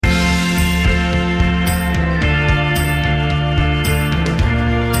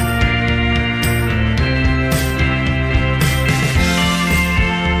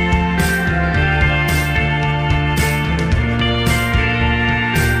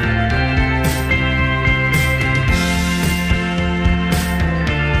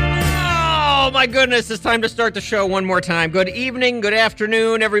my goodness, it's time to start the show one more time. Good evening, good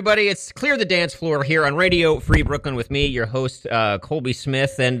afternoon, everybody. It's Clear the Dance Floor here on Radio Free Brooklyn with me, your host, Colby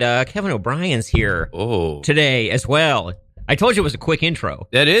Smith, and Kevin O'Brien's here today as well. I told you it was a quick intro.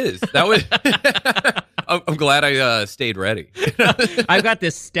 That is. That was. I'm glad I stayed ready. I've got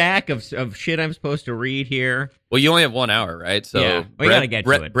this stack of shit I'm supposed to read here. Well, you only have 1 hour, right? So yeah, we gotta get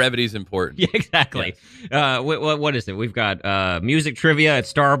to it. Brevity's important. Yeah, exactly. Yes. What is it? We've got music trivia at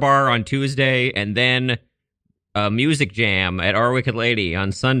Star Bar on Tuesday, and then a music jam at Our Wicked Lady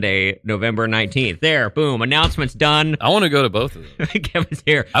on Sunday, November 19th. There, boom, announcements done. I want to go to both of them. Kevin's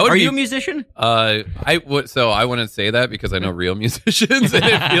here. Are you a musician? I wouldn't say that because I know real musicians, and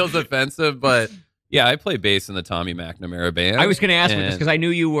it feels offensive, but... Yeah, I play bass in the Tommy McNamara band. I was going to ask this because I knew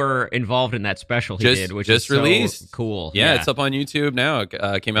you were involved in that special he did, which is released. So cool. Yeah, it's up on YouTube now.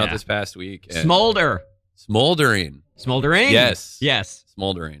 It came out this past week. Smoldering. Yes.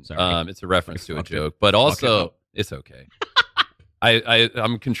 Smoldering. Sorry. It's a reference to a joke, but also it's okay.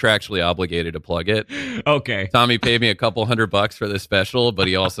 I'm contractually obligated to plug it. Okay. Tommy paid me a couple $100 for this special, but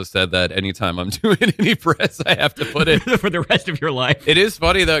he also said that anytime I'm doing any press, I have to put it for the rest of your life. It is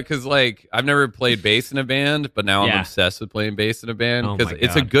funny though, because I've never played bass in a band, but now I'm obsessed with playing bass in a band because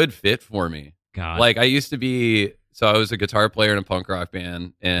it's a good fit for me. God. I used to be. So I was a guitar player in a punk rock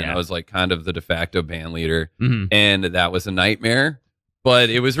band, and I was kind of the de facto band leader, and that was a nightmare.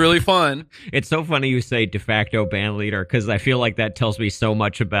 But it was really fun. It's so funny you say de facto band leader because I feel like that tells me so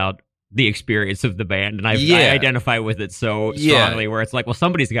much about the experience of the band, and I identify with it so strongly. Where it's like, well,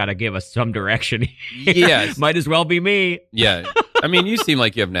 somebody's got to give us some direction. Yes, might as well be me. Yeah, I mean, you seem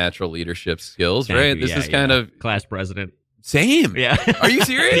like you have natural leadership skills, right? This is kind of class president. Same. Yeah. Are you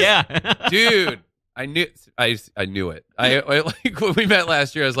serious? Yeah, dude. I knew it. I when we met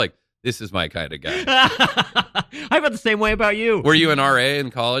last year, I was like, this is my kind of guy. I felt the same way about you. Were you an RA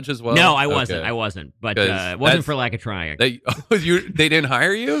in college as well? No, I wasn't. Okay. I wasn't. But it wasn't for lack of trying. They didn't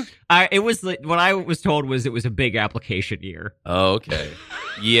hire you? It was what I was told was it was a big application year. Oh, okay.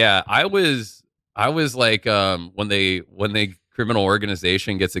 Yeah, I was like when the criminal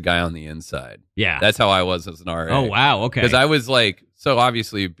organization gets a guy on the inside. Yeah, that's how I was as an RA. Oh wow, okay. Because I was so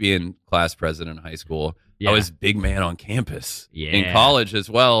obviously being class president in high school. Yeah. I was big man on campus in college as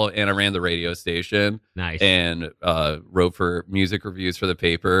well, and I ran the radio station. Nice. And wrote for music reviews for the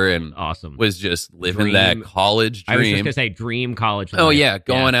paper, and awesome. Was just living that college dream. I was just gonna say dream college life. Oh yeah,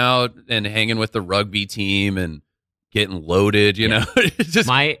 going out and hanging with the rugby team and getting loaded. You know, just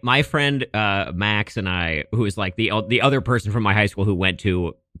my friend Max and I, who is like the other person from my high school who went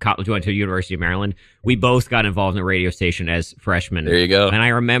to college, went to University of Maryland. We both got involved in the radio station as freshmen. There you go. And I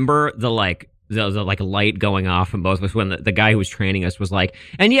remember the light going off from both of us when the guy who was training us was like,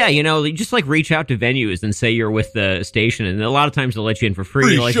 and you just reach out to venues and say you're with the station, and a lot of times they'll let you in for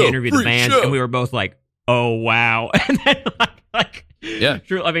free. They'll let you interview the bands, and we were both like, oh wow. And then yeah,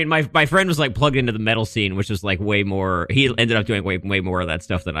 true. I mean, my friend was plugged into the metal scene, which was way more. He ended up doing way more of that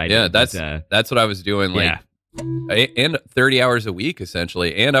stuff than I did. Yeah, that's what I was doing. And 30 hours a week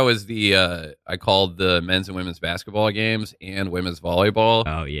essentially, and I was I called the men's and women's basketball games and women's volleyball.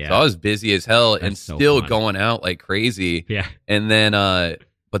 Oh yeah, so I was busy as hell. That's and so still fun. Going out like crazy. Yeah, and then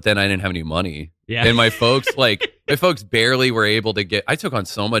but then I didn't have any money. Yeah, and my folks barely were able to get. I took on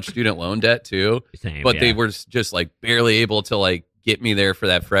so much student loan debt too. Same, but they were just barely able to get me there for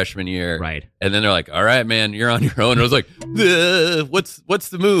that freshman year. Right. And then they're like, all right, man, you're on your own. And I was like, what's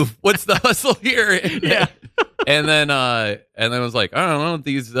the move? What's the hustle here? Yeah. And then I was like, I don't know,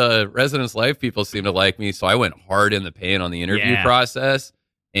 these Residence Life people seem to like me. So I went hard in the paint on the interview process.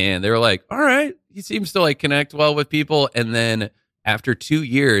 And they were like, all right, he seems to connect well with people. And then after 2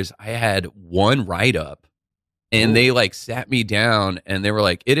 years, I had one write-up. And they sat me down and they were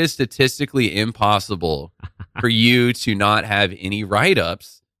like, it is statistically impossible for you to not have any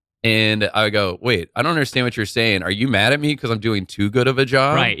write-ups. And I go, wait, I don't understand what you're saying. Are you mad at me because I'm doing too good of a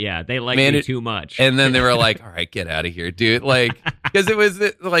job? Right, yeah. They like me too much. And then they were like, all right, get out of here, dude. Because it was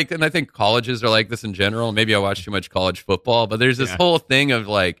and I think colleges are like this in general. Maybe I watch too much college football, but there's this whole thing of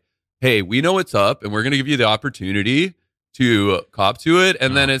hey, we know what's up and we're going to give you the opportunity to cop to it.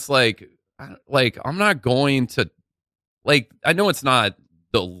 And then it's I'm not going to, I know it's not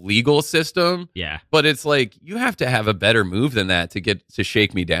the legal system. Yeah. But it's you have to have a better move than that to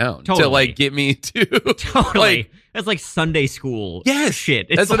shake me down. Totally. To get me to. Totally. That's like Sunday school shit.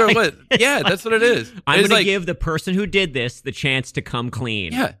 That's what it was. Yeah, that's what it is. I'm going to give the person who did this the chance to come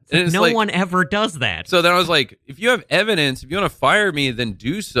clean. Yeah. No one ever does that. So then I was like, if you have evidence, if you want to fire me, then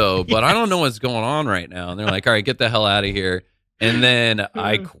do so. But I don't know what's going on right now. And they're like, all right, get the hell out of here. And then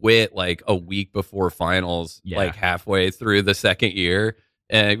I quit a week before finals, halfway through the second year.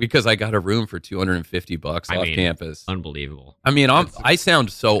 because I got a room for $250 off campus. Unbelievable. I mean, I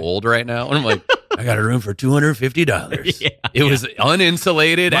sound so old right now. And I'm like, I got a room for $250. It was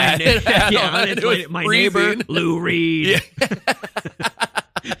uninsulated. Uninsulated. My neighbor, Lou Reed.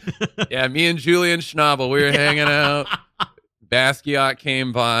 Yeah, me and Julian Schnabel, we were hanging out. Basquiat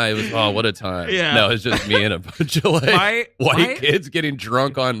came by. It was, what a time. Yeah. No, it's just me and a bunch of white kids getting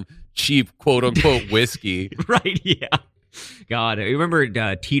drunk on cheap, quote unquote, whiskey. Right, yeah. God, you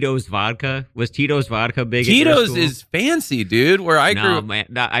remember Tito's Vodka? Was Tito's Vodka big? Tito's is fancy, dude. Where I grew up. Man,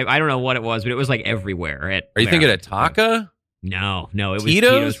 I don't know what it was, but it was like everywhere. Are you thinking of Taka? No, it was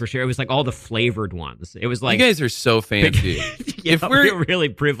Tito's for sure. It was like all the flavored ones. It was like, you guys are so fancy. If we're really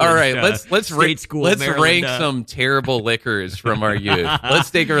privileged, all right, let's rank some terrible liquors from our youth.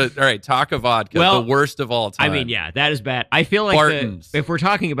 Let's take all right, Taka vodka, the worst of all time. I mean, yeah, that is bad. I feel like if we're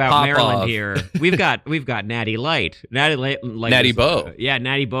talking about Maryland here, we've got Natty Light, Natty Bo.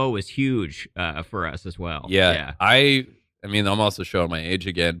 Natty Bo was huge for us as well. Yeah. I mean, I'm also showing my age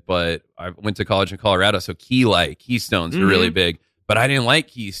again, but I went to college in Colorado, so Keystones were really big. But I didn't like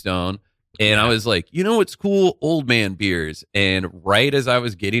Keystone, and I was like, you know what's cool? Old man beers. And right as I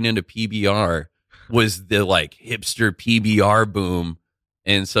was getting into PBR was the like hipster PBR boom.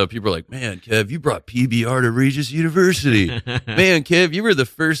 And so people were like, man, Kev, you brought PBR to Regis University. Man, Kev, you were the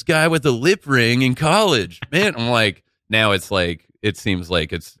first guy with a lip ring in college. Man, I'm like, now it's like, it seems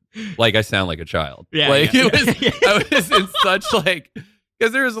like it's like I sound like a child. I was in such like,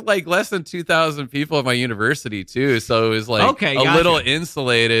 because there was like less than 2,000 people at my university too, so it was like little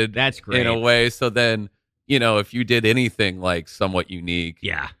insulated. That's great in a way. So then, if you did anything like somewhat unique,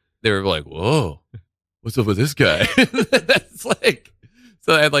 they were like, "Whoa, what's up with this guy?" That's like,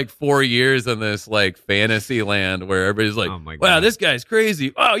 so I had like 4 years in this like fantasy land where everybody's like, "Wow, this guy's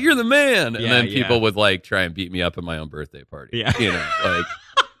crazy! Oh, you're the man!" And then people would like try and beat me up at my own birthday party. Like.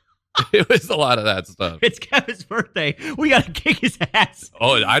 It was a lot of that stuff. It's Kevin's birthday. We got to kick his ass.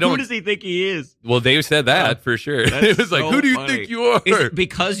 Oh, I don't. Who does he think he is? Well, they said that for sure. It was like, who do you think you are? Is it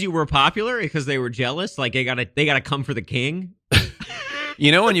because you were popular? Because they were jealous? Like they got to come for the king?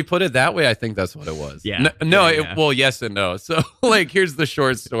 When you put it that way, I think that's what it was. Yeah. Well, yes and no. So, like, here's the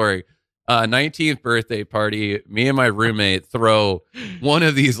short story. 19th birthday party. Me and my roommate throw one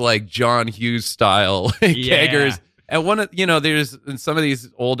of these like John Hughes style keggers. And there's in some of these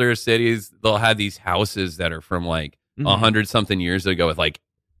older cities, they'll have these houses that are from like 100-something years ago with like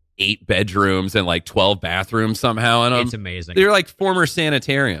 8 bedrooms and like 12 bathrooms somehow in them. It's amazing. They're like former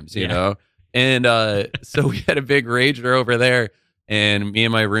sanitariums, you know? And so we had a big rager over there, and me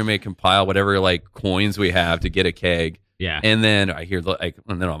and my roommate compile whatever like coins we have to get a keg. Yeah. And then I hear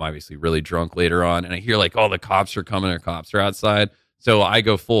and then I'm obviously really drunk later on, and I hear like, the cops are coming, or cops are outside. So I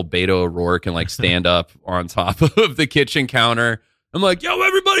go full Beto O'Rourke and like stand up on top of the kitchen counter. I'm like, yo,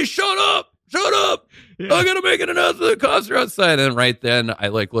 everybody shut up. Yeah. I gotta make an announcement. The cops are outside. And right then I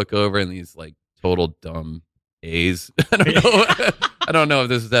like look over, and these like total dumb A's. I don't know if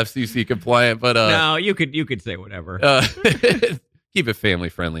this is FCC compliant, but no, you could say whatever. Keep it family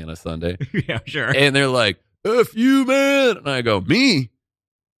friendly on a Sunday. Yeah, sure. And they're like, F you, man. And I go, me.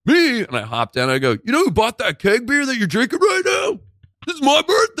 And I hop down. I go, you know who bought that keg beer that you're drinking right now? This is my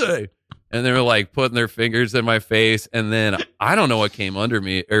birthday. And they were like putting their fingers in my face. And then I don't know what came over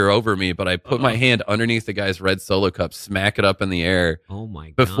me, but I put my hand underneath the guy's red Solo cup, smack it up in the air. Oh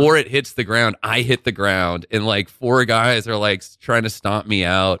my God. Before it hits the ground, I hit the ground, and like 4 guys are like trying to stomp me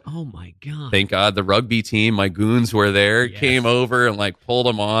out. Oh my God. Thank God the rugby team, my goons were there, came over and like pulled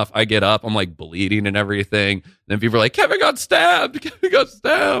them off. I get up, I'm like bleeding and everything. Then people are like, Kevin got stabbed.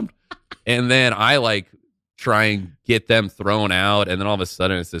 And then I like try and get them thrown out, and then all of a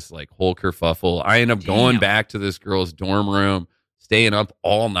sudden it's this like whole kerfuffle. I end up going back to this girl's dorm room, staying up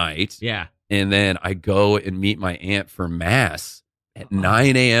all night. Yeah. And then I go and meet my aunt for mass at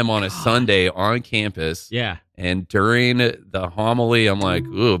 9 a.m. on a Sunday on campus. Yeah. And during the homily, I'm like,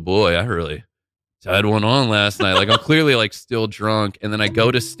 oh boy, I really had one on last night. Like I'm clearly like still drunk. And then I go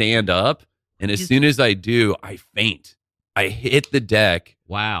to stand up, and as soon as I do, I faint. I hit the deck.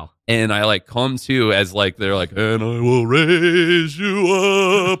 Wow. And I like come to as like, they're like, and I will raise you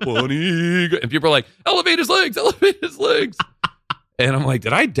up on eagle. And people are like, elevate his legs. And I'm like,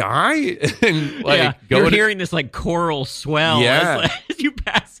 did I die? And like, you're hearing this like choral swell as you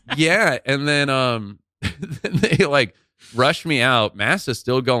pass out. Yeah. And then then they like rush me out. Mass is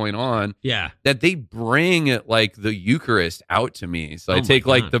still going on. Yeah. That they bring like the Eucharist out to me. So I take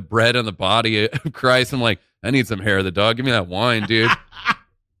like the bread and the body of Christ. I'm like, I need some hair of the dog. Give me that wine, dude.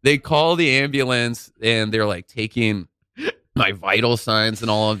 They call the ambulance, and they're like taking my vital signs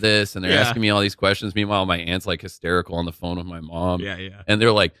and all of this, and they're asking me all these questions. Meanwhile, my aunt's like hysterical on the phone with my mom. Yeah, yeah. And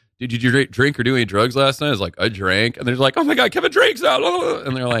they're like, "Did you drink or do any drugs last night?" I was like, "I drank." And they're like, "Oh my God, Kevin drinks out."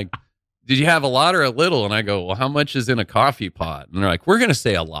 And they're like, "Did you have a lot or a little?" And I go, "Well, how much is in a coffee pot?" And they're like, "We're gonna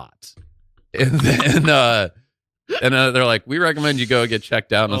say a lot." And then they're like, "We recommend you go get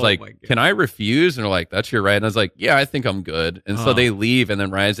checked out." And I was like, "Can I refuse?" And they're like, "That's your right." And I was like, "Yeah, I think I'm good." And so they leave, and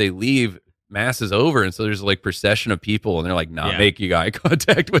then right as they leave, mass is over, and so there's like procession of people, and they're like, "Not making eye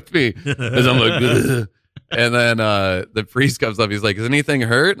contact with me," because I'm like, ugh. And then the priest comes up, he's like, "Is anything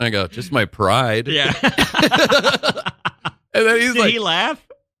hurt?" And I go, "Just my pride." Yeah. And then he's Did he laugh?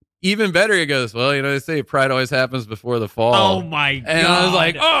 Even better, he goes, "Well, you know, they say pride always happens before the fall." Oh my God. And I was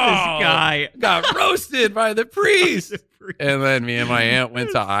like, "Oh, this guy got roasted by the priest." And then me and my aunt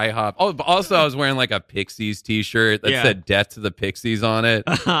went to IHOP. Oh, but also I was wearing like a Pixies t-shirt that said "Death to the Pixies" on it.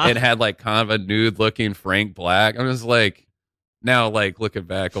 It had like kind of a nude looking Frank Black. I was like, now like looking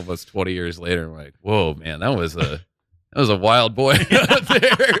back almost 20 years later, I'm like, whoa, man, that was a wild boy out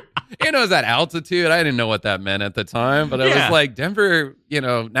there. You know, it was at altitude. I didn't know what that meant at the time, but I was like, Denver, you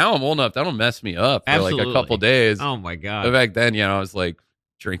know, now I'm old enough, that'll mess me up for like a couple days. Oh my God. But back then, you know, I was like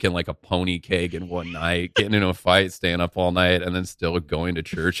drinking like a pony keg in one night, getting into a fight, staying up all night, and then still going to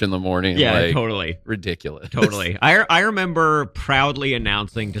church in the morning. Yeah, like, totally. Ridiculous. Totally. I remember proudly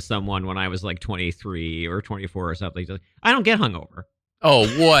announcing to someone when I was like 23 or 24 or something, I don't get hungover. Oh,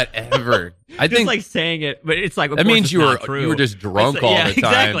 whatever. I just think like saying it, but it's like, of that course means it's you not were true. you were just drunk all the time.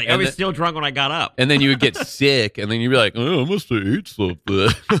 Exactly. And I was still drunk when I got up. And then you would get sick, and then you'd be like, "Oh, I must have ate something."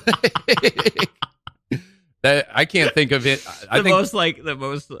 That I can't think of it. I think the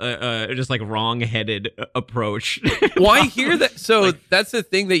most just like wrong-headed approach. Well, I hear that. So that's the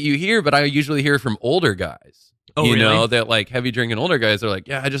thing that you hear, but I usually hear from older guys. Oh, you really? know, that like heavy drinking older guys are like,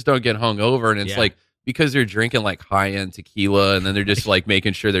 "Yeah, I just don't get hungover," and it's like because they're drinking like high-end tequila, and then they're just like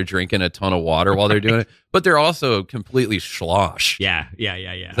making sure they're drinking a ton of water while they're doing it, but they're also completely sloshed. Yeah.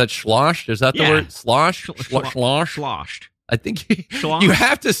 Is that sloshed? Is that the word? Slosh? Sloshed. I think you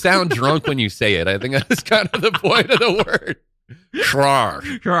have to sound drunk when you say it. I think that's kind of the point of the word. Slosh.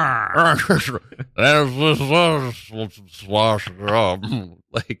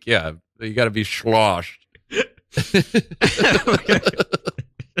 Like, yeah, you got to be sloshed.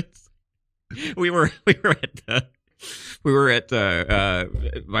 We were at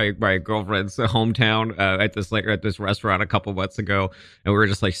my girlfriend's hometown at this restaurant a couple months ago, and we were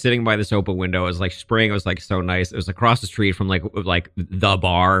just like sitting by this open window. It was like spring. It was like so nice. It was across the street from like the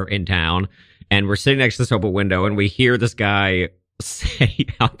bar in town, and we're sitting next to this open window, and we hear this guy say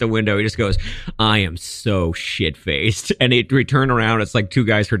out the window, he just goes, "I am so shit faced," and we turn around. It's like two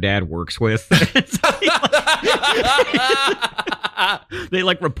guys her dad works with. They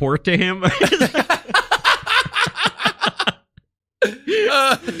like report to him.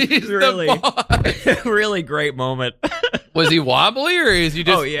 He's really, the boss. really great moment. Was he wobbly, or is he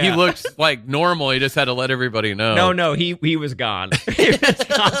just? He looks like normal. He just had to let everybody know. No, he was gone. He was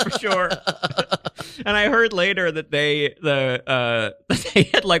gone for sure. And I heard later that they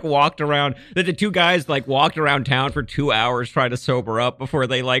had like walked around. That the two guys like walked around town for 2 hours trying to sober up before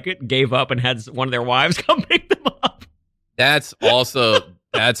they like gave up and had one of their wives come pick them up. That's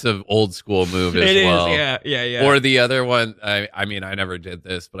an old school move as well. Yeah. Or the other one, I mean, I never did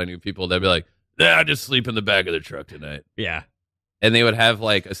this, but I knew people that'd be like, "I just sleep in the back of the truck tonight." Yeah. And they would have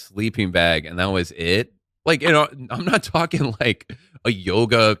like a sleeping bag, and that was it. Like, you know, I'm not talking like a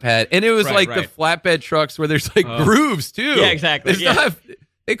yoga pad. And it was the flatbed trucks where there's like grooves too. Yeah, exactly.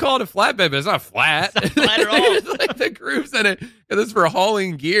 They call it a flatbed, but it's not flat. It's not flat at all. There's like the grooves in it. And this is for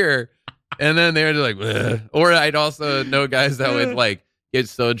hauling gear. And then they were just like, "Ugh." Or I'd also know guys that would like get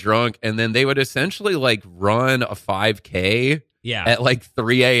so drunk, and then they would essentially like run a 5K at like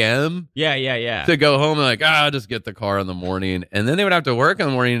 3 a.m. Yeah. to go home and like, I'll just get the car in the morning. And then they would have to work in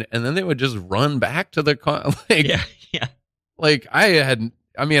the morning, and then they would just run back to the car. Like, like I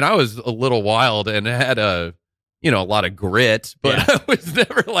was a little wild and had a lot of grit, but I was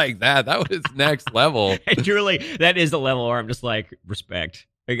never like that. That was next level. And truly, that is the level where I'm just like, respect.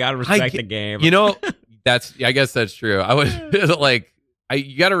 You got to respect the game. You know, I guess that's true. I was like,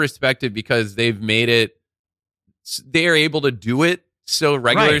 you got to respect it because they've made it. They're able to do it so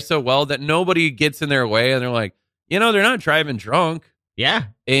regular, so well that nobody gets in their way, and they're like, they're not driving drunk. Yeah,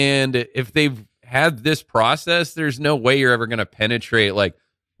 and if they've had this process, there's no way you're ever going to penetrate. Like,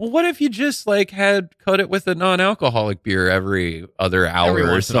 well, what if you just like cut it with a non-alcoholic beer every other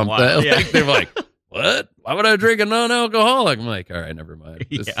hour or something? Like, they're like, what? Why would I drink a non-alcoholic? I'm like, all right, never mind.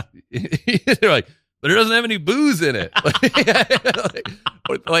 They're like, but it doesn't have any booze in it. Like,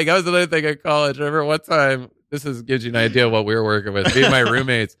 that was another thing in college. I remember one time gives you an idea of what we were working with. Me and my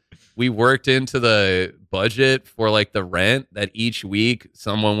roommates, we worked into the budget for like the rent that each week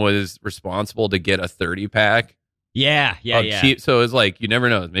someone was responsible to get a 30-pack. Yeah. Cheap. So it was like, you never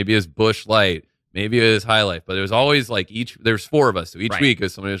know. Maybe it was Busch Light, maybe it was High Life, but it was always like there's 4 of us. So each week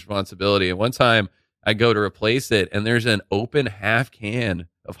is somebody's responsibility. And one time I go to replace it and there's an open half can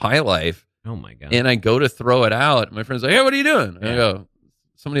of High Life. Oh my God. And I go to throw it out. And my friend's like, hey, what are you doing? And I go,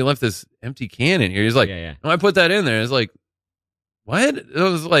 somebody left this empty can in here. He's like, no, I put that in there. It's like, what? It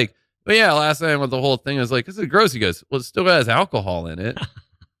was like, but yeah, last time with the whole thing, I was like, this is gross. He goes, well, it still has alcohol in it. I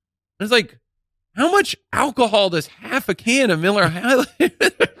was like, how much alcohol does half a can of Miller High Life?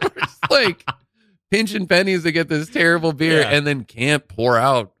 It's like pinching pennies to get this terrible beer and then can't pour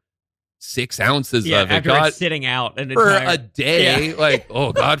out 6 ounces of it. After it's sitting out for a day. Yeah. Like,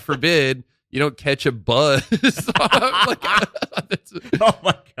 oh, God forbid you don't catch a buzz. Like, oh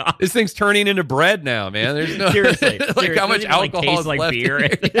my God. This thing's turning into bread now, man. There's no seriously. How much alcohol is like left beer.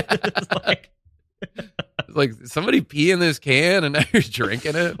 In it's like somebody pee in this can and now you're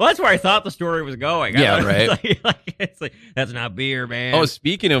drinking it. Well, that's where I thought the story was going. Yeah, right. It's like that's not beer, man. Oh,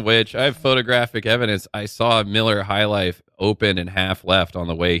 speaking of which, I have photographic evidence. I saw Miller High Life open and half left on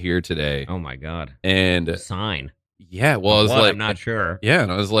the way here today. Oh my God. And a sign. Yeah, well, I was like, I'm not sure. Yeah,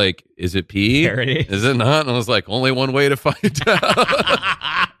 and I was like, is it pee? There it is. Is it not? And I was like, only one way to find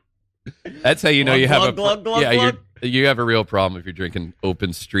out. That's how you know you have you have a real problem if you're drinking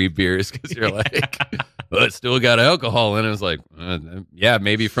open street beers because you're like, well, it's still got alcohol in it. It's like, yeah,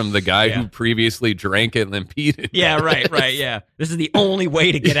 maybe from the guy who previously drank it and then peed it. Yeah, right. Yeah, this is the only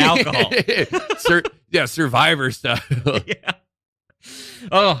way to get alcohol. Survivor style. Yeah.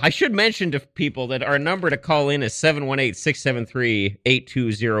 Oh, I should mention to people that our number to call in is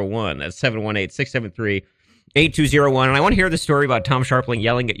 718-673-8201. That's 718-673-8201. And I want to hear the story about Tom Scharpling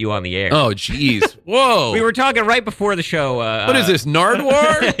yelling at you on the air. Oh, jeez. Whoa. We were talking right before the show. What is this,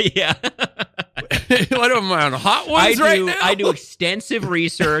 Nardwar? Yeah. What am I on Hot Ones right now? I do extensive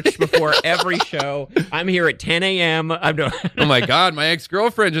research before every show. I'm here at 10 a.m. I'm doing. Oh my God, my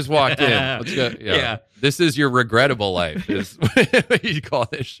ex-girlfriend just walked in. Let's go. Yeah. This is your regrettable life, is what you call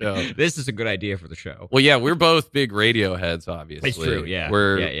this show. This is a good idea for the show. Well, yeah, we're both big radio heads, obviously. It's true, yeah.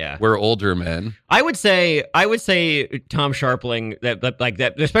 We're older men. I would say Tom Scharpling,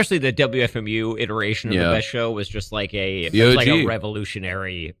 that especially the WFMU iteration of the Best Show was just like a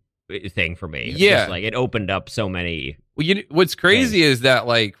revolutionary thing for me. Yeah. Like it opened up so many. Well, what's crazy is that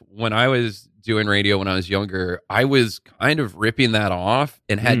like when I was doing radio when I was younger, I was kind of ripping that off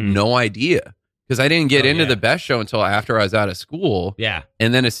and had no idea. Because I didn't get into the Best Show until after I was out of school. Yeah.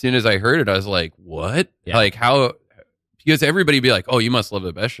 And then as soon as I heard it, I was like, what? Yeah. Like how? Because everybody would be like, oh, you must love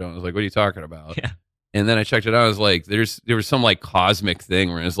the Best Show. And I was like, what are you talking about? Yeah. And then I checked it out. I was like, there was some like cosmic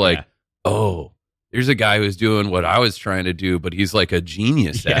thing where it's like, oh, there's a guy who's doing what I was trying to do, but he's like a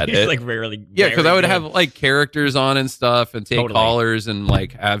genius at it. Like really. Yeah, because I would have like characters on and stuff and take callers and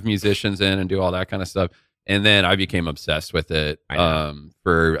like have musicians in and do all that kind of stuff. And then I became obsessed with it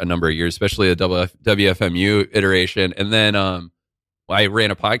for a number of years, especially the WFMU iteration. And then I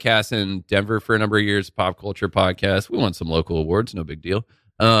ran a podcast in Denver for a number of years, pop culture podcast. We won some local awards, no big deal.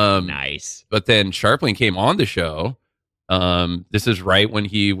 Nice. But then Scharpling came on the show. This is right when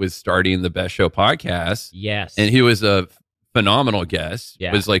he was starting the Best Show podcast. Yes. And he was a phenomenal guest.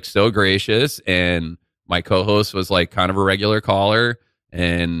 Yeah. Was like so gracious. And my co-host was like kind of a regular caller.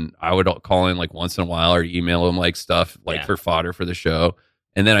 And I would call in like once in a while or email him like stuff like for fodder for the show.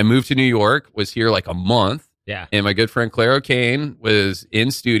 And then I moved to New York, was here like a month. Yeah. And my good friend Claire O'Kane was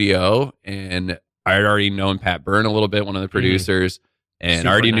in studio. And I had already known Pat Byrne a little bit, one of the producers. And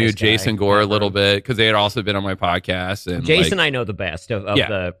I already knew Jason Gore a little bit because they had also been on my podcast. And Jason, I know the best of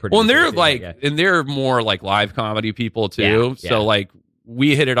the producers. Well, and they're like, and they're more like live comedy people too. Yeah. So like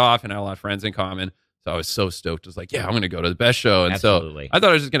we hit it off and had a lot of friends in common. So I was so stoked. I was like, yeah, I'm going to go to the Best Show. And Absolutely. So I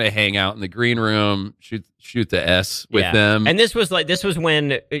thought I was just going to hang out in the green room, shoot the S with them. And this was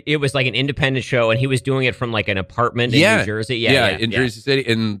when it was like an independent show and he was doing it from like an apartment in New Jersey. In Jersey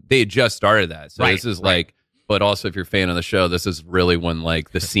City. And they just started that. So this is like, but also if you're a fan of the show, this is really when like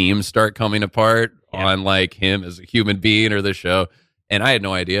the seams start coming apart on like him as a human being or the show. And I had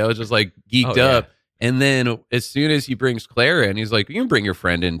no idea. I was just like geeked up. And then as soon as he brings Claire in, he's like, you can bring your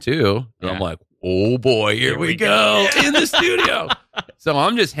friend in too. And I'm like, oh boy, here we go in the studio. So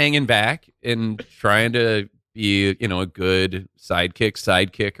I'm just hanging back and trying to be, a good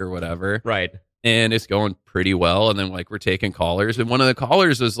sidekick or whatever. Right. And it's going pretty well. And then like we're taking callers. And one of the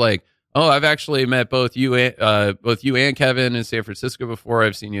callers was like, oh, I've actually met both you and Kevin in San Francisco before.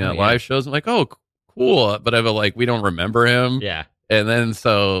 I've seen you at live shows. I'm like, oh, cool. But I was like, we don't remember him. Yeah. And then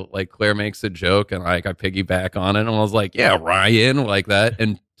so like Claire makes a joke and like I piggyback on it and I was like, yeah, Ryan, like that.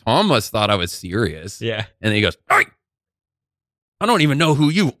 And Tom must thought I was serious. Yeah. And then he goes, hey, I don't even know who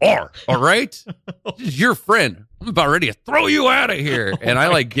you are. All right. This is your friend. I'm about ready to throw you out of here. And I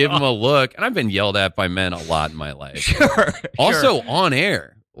like give him a look. And I've been yelled at by men a lot in my life. Sure. Also on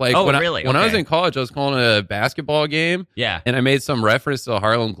air. Like when really? When I was in college, I was calling a basketball game. Yeah. And I made some reference to the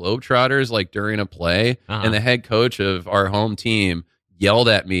Harlem Globetrotters like during a play. And the head coach of our home team yelled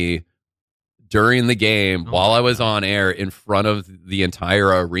at me during the game while I was on air in front of the entire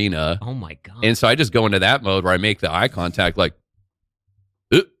arena. Oh my God. And so I just go into that mode where I make the eye contact like,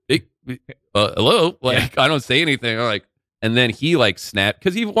 hello? Like, I don't say anything. I'm like, and then he like snapped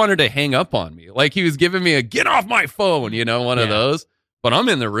because he wanted to hang up on me. Like he was giving me a get off my phone, one of those. But I'm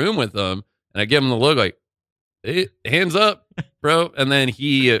in the room with him and I give him the look like, hey, hands up, bro. And then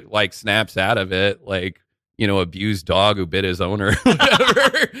he like snaps out of it like, abused dog who bit his owner or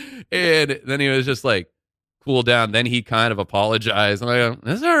whatever. And then he was just like, cool down. Then he kind of apologized. And I go,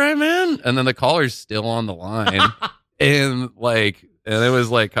 that's all right, man. And then the caller's still on the line. and it was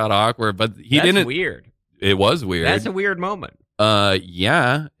like kind of awkward, but That's weird. It was weird. That's a weird moment.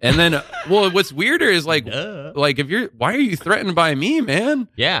 Yeah. And then, well, what's weirder is like why are you threatened by me, man?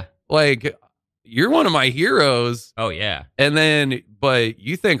 Yeah. Like, you're one of my heroes. Oh, yeah. And then, but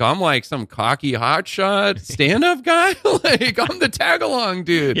you think I'm like some cocky hotshot stand-up guy? Like, I'm the tag-along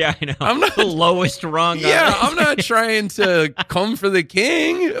dude. Yeah, I know. I'm not the lowest rung. Yeah, I'm not trying to come for the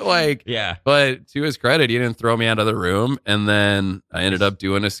king. Like, yeah. But to his credit, he didn't throw me out of the room. And then I ended up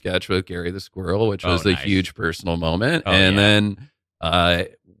doing a sketch with Gary the Squirrel, which was a huge personal moment. Then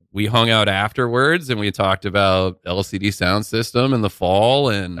we hung out afterwards and we talked about LCD Sound System in the fall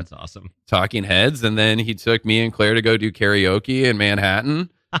and that's awesome. Talking Heads. And then he took me and Claire to go do karaoke in Manhattan.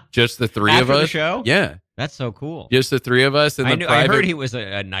 Just the three of us. After the show? Yeah. That's so cool. Just the three of us. I heard he was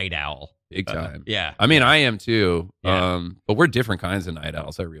a night owl. Big time. Yeah. I mean, I am too. Yeah. But we're different kinds of night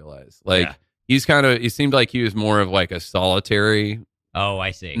owls, I realize. Like he seemed like he was more of like a solitary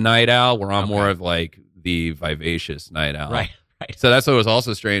I see. night owl, where I'm more of like the vivacious night owl. Right. So that's what was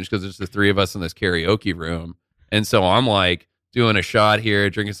also strange because there's the three of us in this karaoke room. And so I'm like doing a shot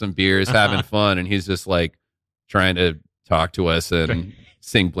here, drinking some beers, having fun. And he's just like trying to talk to us and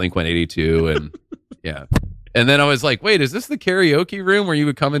sing Blink 182. And yeah. And then I was like, wait, is this the karaoke room where you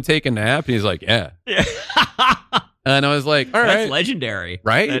would come and take a nap? And he's like, yeah. And I was like, all right. That's legendary.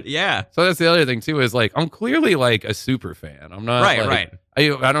 Right? Yeah. So that's the other thing too, is like, I'm clearly like a super fan. I'm not right. I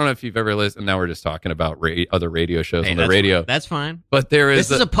don't know if you've ever listened. Now we're just talking about other radio shows on the radio. That's fine. But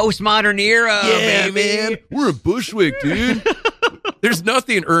this is a postmodern era, baby. Man. We're a Bushwick, dude. There's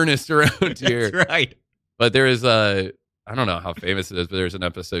nothing earnest around here. That's right. But there is I don't know how famous it is, but there's an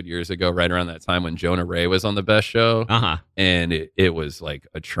episode years ago, right around that time when Jonah Ray was on The Best Show. And it was like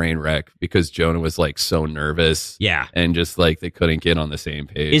a train wreck because Jonah was like so nervous. Yeah. And just like they couldn't get on the same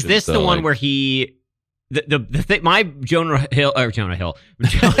page. Is this the one where he... my Jonah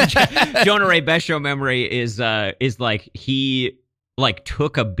Ray Best Show memory is like he like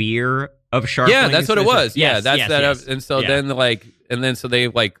took a beer of Scharpling. Yeah, that's what it was. Yes, that's yes, that. yes. And so then so they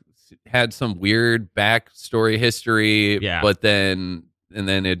like had some weird backstory history. Yeah. But then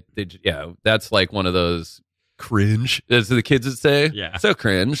that's like one of those cringe, as the kids would say. Yeah. So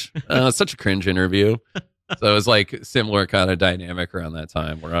cringe. Such a cringe interview. So it was like similar kind of dynamic around that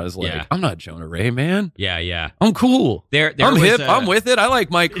time where I was like, I'm not Jonah Ray, man. Yeah. I'm cool. I'm hip. I'm with it. I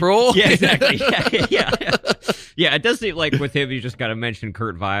like Mike Kroll. Yeah, exactly. Yeah. Yeah, it does seem like with him, you just got to mention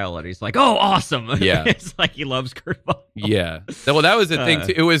Kurt Vile, and he's like, oh, awesome. Yeah. It's like he loves Kurt Vile. Yeah. Well, that was the thing,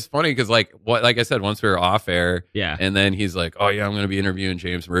 too. It was funny because, like I said, once we were off air, and then he's like, oh, yeah, I'm going to be interviewing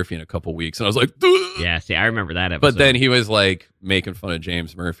James Murphy in a couple weeks. And I was like, duh! Yeah, see, I remember that episode. But then he was like making fun of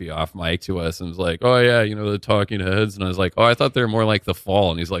James Murphy off mic to us and was like, oh, yeah, the Talking Heads. And I was like, oh, I thought they were more like The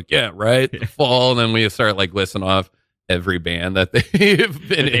Fall. And he's like, yeah, right, The Fall. And then we start like listing off every band that they've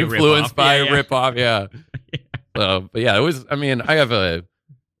been influenced by, rip off. Yeah. So, but yeah, it was, I mean, I have a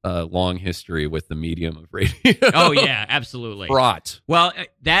long history with the medium of radio. Oh, yeah, absolutely. Fraught. Well,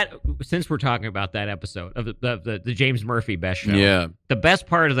 since we're talking about that episode of the James Murphy Best Show, the best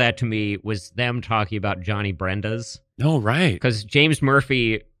part of that to me was them talking about Johnny Brenda's. Oh, right. Because James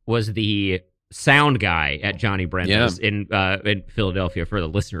Murphy was the sound guy at Johnny Brenda's in Philadelphia, for the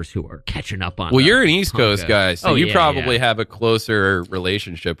listeners who are catching up on. Well, you're an East Coast guy, so you probably yeah. have a closer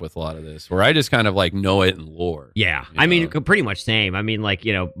relationship with a lot of this, where I just kind of like know it in lore. Yeah, I mean, pretty much same. I mean, like,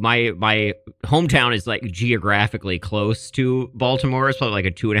 my hometown is like geographically close to Baltimore. It's probably like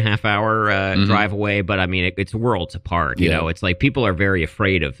a 2.5 hour drive away, but I mean, it's worlds apart. You know, it's like people are very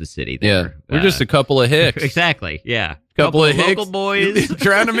afraid of the city there. Yeah, we're just a couple of hicks. Exactly. Yeah. Couple of local boys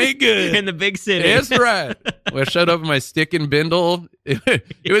trying to make good in the big city. That's right. Well, I showed up in my stick and bindle. It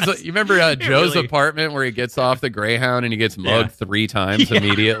was. You remember Joe's apartment where he gets off the Greyhound and he gets mugged 3 times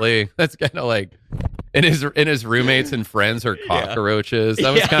immediately? That's kind of like, and his roommates and friends are cockroaches.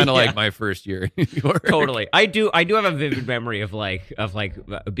 That was kind of like my first year in New York. Totally. I do have a vivid memory of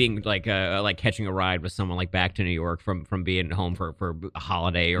being like catching a ride with someone like back to New York from being home for a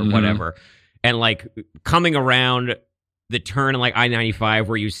holiday or whatever, and like coming around the turn in like I-95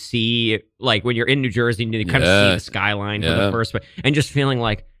 where you see, like when you're in New Jersey and you kind of see the skyline for the first, and just feeling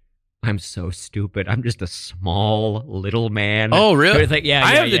like, I'm so stupid. I'm just a small little man. Oh, really? Like,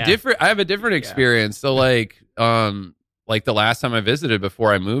 I have a different experience. So like the last time I visited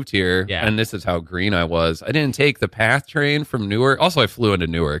before I moved here, and this is how green I was. I didn't take the PATH train from Newark. Also, I flew into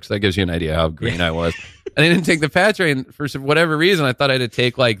Newark, so that gives you an idea how green I was. I didn't take the PATH train for whatever reason. I thought I had to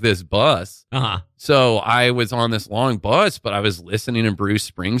take like this bus. So I was on this long bus, but I was listening to Bruce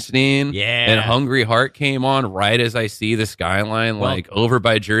Springsteen. And Hungry Heart came on right as I see the skyline, like over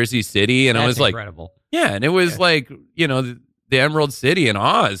by Jersey City. And I was like, incredible. Yeah. And it was like, you know, the Emerald City in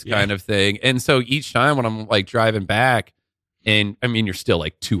Oz kind of thing. And so each time when I'm like driving back, and I mean, you're still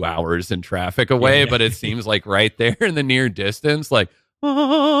like 2 hours in traffic away, but it seems like right there in the near distance, like,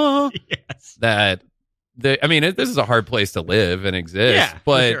 this is a hard place to live and exist,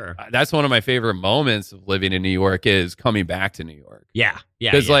 but that's one of my favorite moments of living in New York is coming back to New York.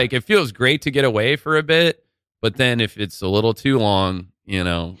 Because like it feels great to get away for a bit, but then if it's a little too long, you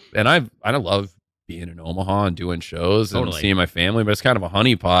know, and I love being in Omaha and doing shows and seeing my family, but it's kind of a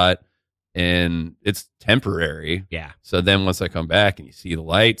honeypot and it's temporary. So then once I come back and you see the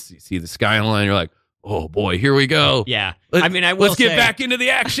lights, you see the skyline, you're like, oh boy, here we go. Let's get back into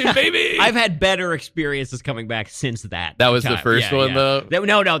the action, baby. I've had better experiences coming back since that. That was the first one, though?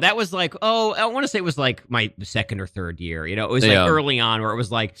 No, that was like, I want to say it was like my second or third year. You know, it was like early on where it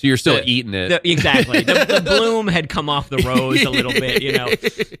was like. So you're still eating it. Exactly. The bloom had come off the rose a little bit, you know.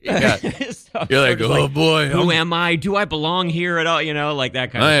 So you're like, oh boy. Who am I? Do I belong here at all? You know, like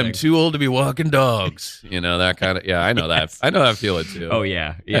that kind of thing. I am too old to be walking dogs. You know, that kind of, I know that. I know that feeling too. Oh,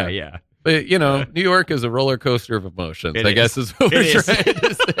 yeah. But, you know, New York is a roller coaster of emotions, I guess is what we're trying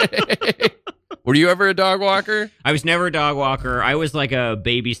to say. Were you ever a dog walker? I was never a dog walker. I was like a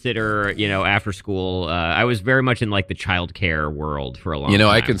babysitter, you know, after school. I was very much in like the child care world for a long time. You know,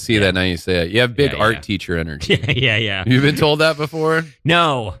 I can see that now you say it. You have big art teacher energy. Yeah. You've been told that before?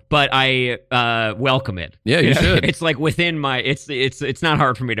 No, but I welcome it. Yeah, you should. It's like within my, it's not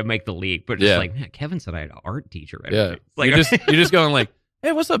hard for me to make the leap, but it's like, man, Kevin said I had an art teacher energy. Yeah. It's like, you're just going like,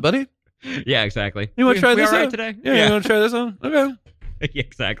 hey, what's up, buddy? Yeah, exactly. You want to try this out out today? Yeah, you want to try this out? Okay.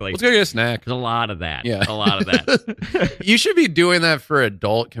 Exactly. Let's go get a snack. There's a lot of that. Yeah. A lot of that. You should be doing that for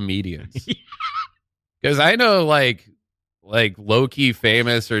adult comedians. Because I know like low-key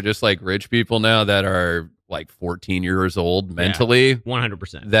famous or just like rich people now that are like 14 years old mentally.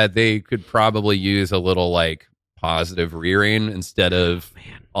 100%. That they could probably use a little like positive rearing instead of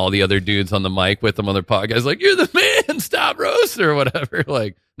all the other dudes on the mic with them on their podcast like, you're the man, Stavros, or whatever.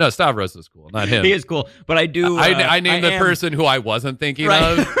 Like, no, Stavros is cool, not him. He is cool, but I do. I named the person who I wasn't thinking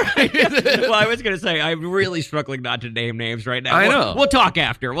of. Well, I was going to say I'm really struggling not to name names right now. I know. We'll talk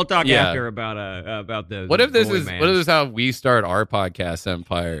after. We'll talk after about the. What if this is how we start our podcast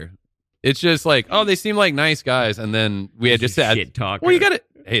empire? It's just like, oh, they seem like nice guys, and then we had just said, shit talker. Well, you got it.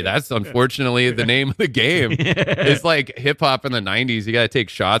 Hey, that's unfortunately the name of the game. It's like hip hop in the 90s. You got to take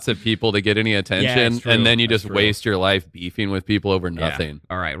shots at people to get any attention, and then you just waste your life beefing with people over nothing.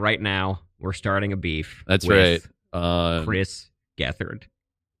 All right, right now we're starting a beef. That's with right. Chris Gethard.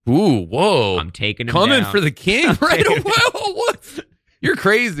 Ooh, whoa! I'm taking him coming down. for the king right away. What? You're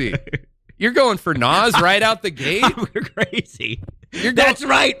crazy. You're going for Nas right out the gate. You're crazy. That's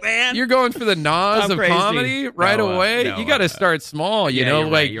right, man. You're going for the Nas of comedy right away. You got to start small, you know.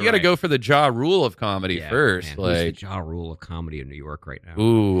 Like you got to go for the Ja Rule of comedy first. Man, like who's the Ja Rule of comedy in New York right now.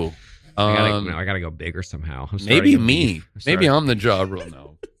 Ooh, I gotta go bigger somehow. Maybe me. Maybe I'm the Ja Rule.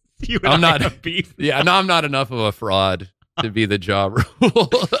 No, I'm not. Beef. Yeah, no, I'm not enough of a fraud to be the Ja Rule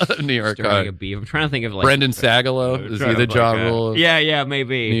of New York. Starting a beef. I'm trying to think of like Brendan Sagalow. Is he the Ja Rule? Yeah,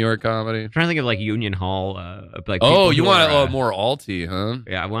 maybe New York comedy. I'm trying to think of like Union Hall. Like you want more alty, huh?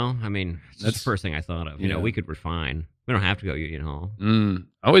 Yeah, well, I mean, that's the first thing I thought of. You know, we could refine. We don't have to go Union Hall.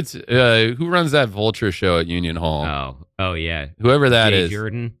 I would. Who runs that Vulture show at Union Hall? Oh yeah. Whoever that is.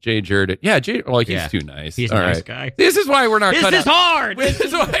 Jay Jordan. Yeah, Jay. Well, he's too nice. He's a nice guy. This is why we're not. This is hard. This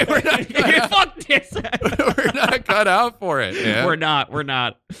is why we're not. Fuck this. We're not cut out for it. Man. We're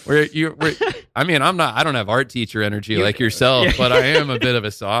not. I mean, I'm not. I don't have art teacher energy like yourself, but I am a bit of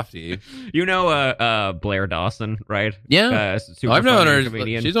a softie. You know, Blair Dawson, right? Yeah, I've known her.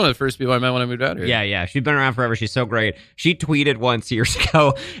 Comedian. She's one of the first people I met when I moved out here. Yeah. She's been around forever. She's so great. She tweeted once years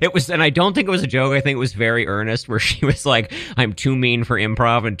ago. It was, and I don't think it was a joke. I think it was very earnest, where she was like, "I'm too mean for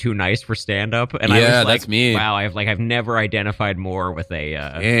improv and too nice for stand up." And I was like, that's me. Wow, I've never identified more with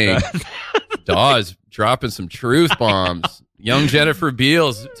a Dawes dropping some truth bombs. Young Jennifer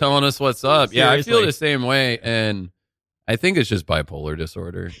Beals telling us what's up. Seriously. Yeah, I feel the same way, and I think it's just bipolar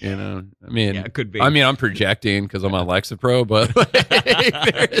disorder. You know, I mean, it could be. I mean, I'm projecting because I'm on Lexapro, but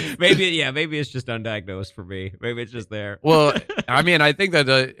maybe it's just undiagnosed for me. Maybe it's just there. Well, I mean, I think that,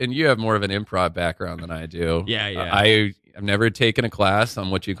 and you have more of an improv background than I do. Yeah. I've never taken a class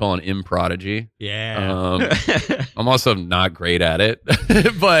on what you call an improdigy. Yeah. I'm also not great at it,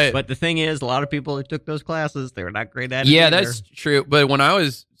 but the thing is, a lot of people who took those classes, they were not great at it. Yeah, either. that's true. But when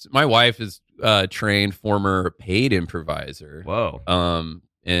my wife is trained former paid improviser. Whoa.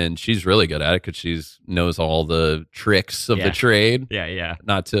 And she's really good at it because she knows all the tricks of the trade. Yeah.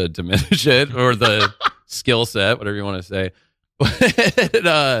 Not to diminish it or the skill set, whatever you want to say.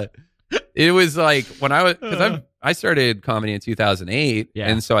 But it was like when I started comedy in 2008,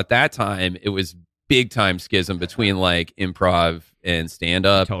 and so at that time it was big time schism between like improv and stand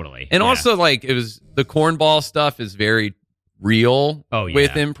up. Totally. And also like it was the cornball stuff is very real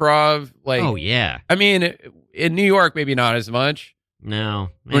with improv. Like, I mean, in New York, maybe not as much. No,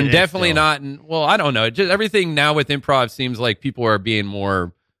 we're definitely not. Well, I don't know. Just everything now with improv seems like people are being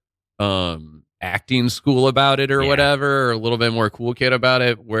more acting school about it or whatever, or a little bit more cool kid about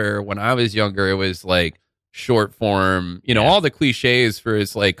it. Where when I was younger, it was like short form, all the cliches for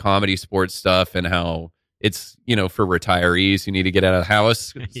its like comedy sports stuff and how it's, for retirees, you need to get out of the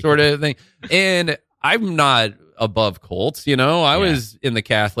house sort of thing. And I'm not above cults, I was in the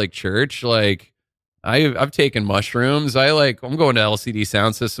Catholic Church. Like I've taken mushrooms. I'm going to LCD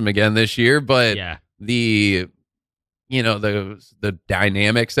Sound System again this year, but the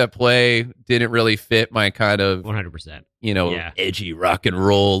dynamics at play didn't really fit my kind of 100%, edgy rock and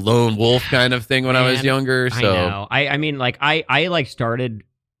roll lone wolf kind of thing when I was younger. So I know. I mean, like I started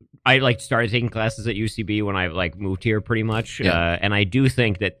taking classes at UCB when I moved here pretty much. And I do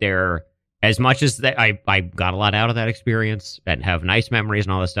think that as much as that I got a lot out of that experience and have nice memories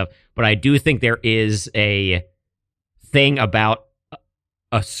and all this stuff, but I do think there is a thing about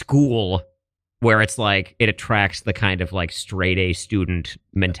a school where it's like it attracts the kind of like straight A student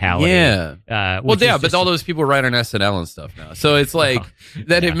mentality. Yeah. But all those people write on SNL and stuff now. So it's like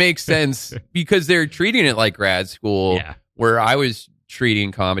it makes sense because they're treating it like grad school where I was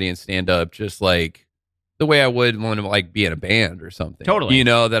treating comedy and stand up just like the way I would want to like be in a band or something. Totally.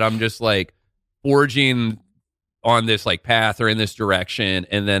 That I'm just like forging on this like path or in this direction.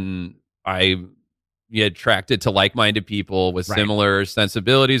 And then I get attracted to like-minded people with similar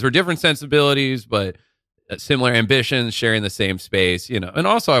sensibilities or different sensibilities, but similar ambitions, sharing the same space, And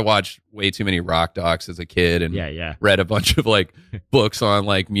also I watched way too many rock docs as a kid and read a bunch of like books on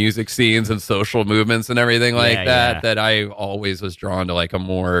like music scenes and social movements and everything like that I always was drawn to like a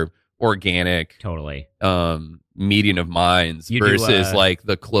more organic meeting of minds versus like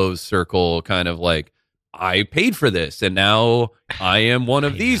the closed circle kind of like I paid for this and now I am one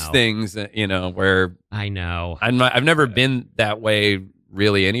of these things, where I know I've never been that way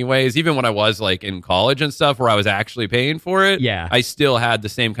really anyways. Even when I was like in college and stuff where I was actually paying for it, I still had the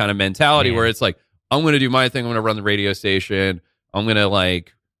same kind of mentality where it's like, I'm going to do my thing. I'm going to run the radio station. I'm going to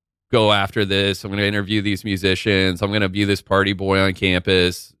like go after this. I'm going to interview these musicians. I'm going to be this party boy on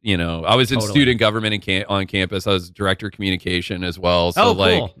campus. I was in student government on campus. I was director of communication as well. So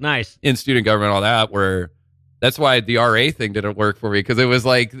cool. Nice. In student government, all that, where that's why the RA thing didn't work for me. Because it was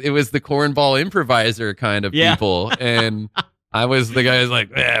the cornball improviser kind of people. And I was the guy who's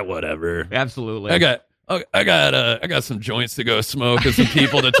like, whatever. Absolutely. I got some joints to go smoke and some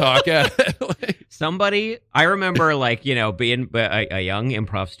people to talk at. I remember being a young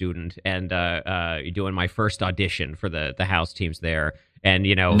improv student and doing my first audition for the house teams there. And,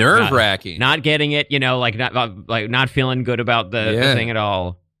 nerve-wracking. Not getting it, not feeling good about the thing at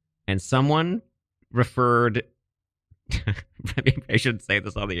all. And someone referred... I shouldn't say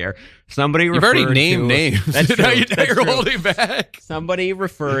this on the air. You've already named names. That's true. Now you're holding back. Somebody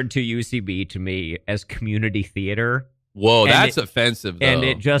referred to UCB to me as community theater. Whoa, that's offensive, though.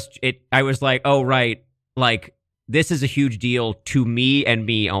 And I was like, oh, right. Like, this is a huge deal to me and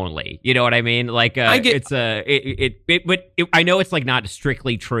me only. You know what I mean? Like, it's I know it's like not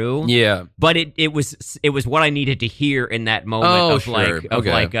strictly true. Yeah, but it was what I needed to hear in that moment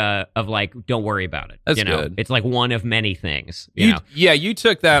of like, don't worry about it. That's good. It's like one of many things. Yeah, you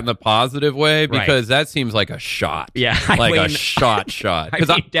took that in the positive way because that seems like a shot. Yeah, a shot. Because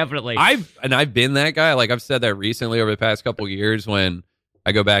definitely, I've been that guy. Like I've said that recently over the past couple of years when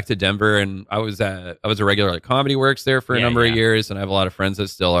I go back to Denver, and I was a regular at Comedy Works there for a number of years, and I have a lot of friends that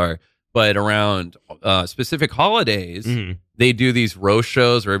still are. But around specific holidays, they do these roast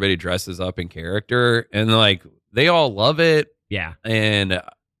shows where everybody dresses up in character, and like they all love it. Yeah,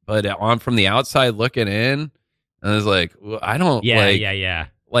 but I'm from the outside looking in, and I was like, well, I don't.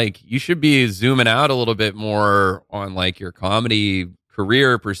 Like you should be zooming out a little bit more on like your comedy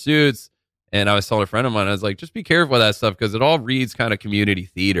career pursuits. And I was telling a friend of mine, I was like, just be careful with that stuff because it all reads kind of community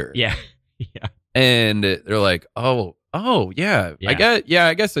theater. Yeah. And they're like, oh, yeah. I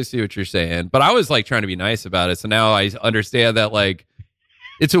guess I see what you're saying. But I was like trying to be nice about it. So now I understand that like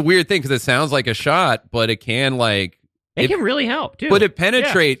it's a weird thing because it sounds like a shot, but it can like it can really help too. But it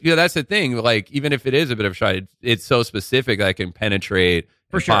penetrate. Yeah, that's the thing. Like even if it is a bit of a shot, it's so specific that it can penetrate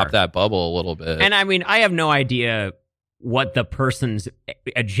and pop that bubble a little bit. And I mean, I have no idea what the person's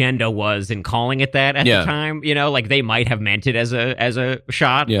agenda was in calling it that at the time, like they might have meant it as a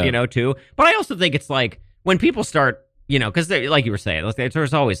shot, too. But I also think it's like when people start, because like you were saying,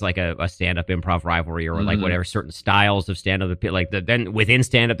 there's always like a stand-up improv rivalry or like whatever certain styles of stand-up, like then within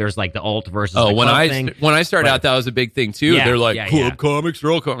stand-up, there's like the alt versus the club thing. When I started out, that was a big thing too. They're like club comics,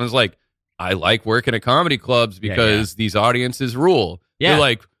 real comics. I was like, I like working at comedy clubs because these audiences rule. Yeah. They're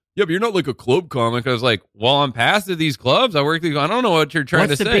like, yeah, but you're not like a club comic. I was like, well, I'm past at these clubs. I work these. I don't know what you're trying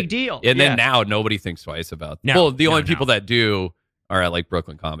to say. What's the big deal? And then now nobody thinks twice about it. The only people that do are at like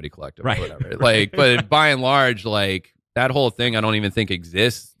Brooklyn Comedy Collective or whatever. Like, but by and large, like that whole thing, I don't even think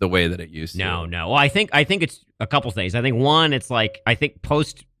exists the way that it used to. No. Well, I think it's a couple things. I think one, it's like I think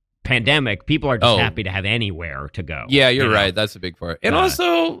post pandemic, people are just happy to have anywhere to go. Yeah, you're right. That's a big part. And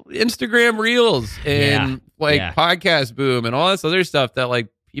also Instagram Reels and podcast boom and all this other stuff that like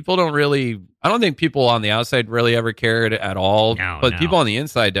people don't really, I don't think people on the outside really ever cared at all. But people on the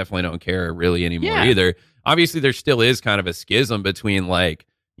inside definitely don't care really anymore either. Obviously, there still is kind of a schism between like,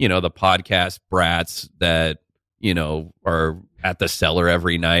 the podcast brats that, are at the cellar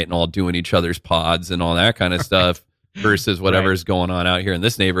every night and all doing each other's pods and all that kind of stuff versus whatever's going on out here in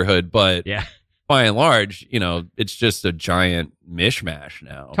this neighborhood. But by and large, it's just a giant mishmash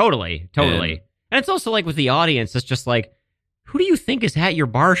now. Totally. And it's also like with the audience, it's just like, who do you think is at your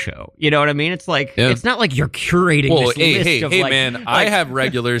bar show? You know what I mean? It's like it's not like you're curating this list of man, I have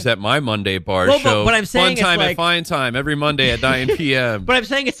regulars at my Monday bar show. But I'm saying Fun Time at Fine Time every Monday at 9 p.m. But I'm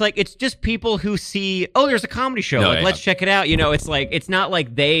saying it's like it's just people who see, there's a comedy show. Let's check it out. It's like it's not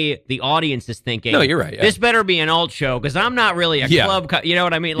like the audience is thinking. No, you're right. This better be an alt show because I'm not really a club. You know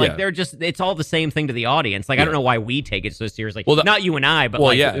what I mean? Like they're just it's all the same thing to the audience. Like I don't know why we take it so seriously. Well, not you and I, but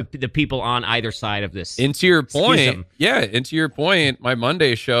the people on either side of this. Into your point, my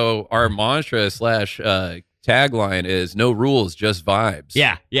Monday show, our mantra / tagline is no rules, just vibes.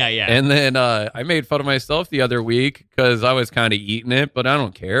 Yeah. And then I made fun of myself the other week because I was kind of eating it, but I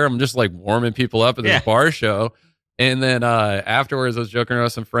don't care. I'm just like warming people up at this bar show. And then afterwards, I was joking around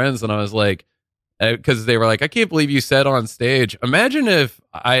with some friends, and I was like, because they were like, I can't believe you said on stage, imagine if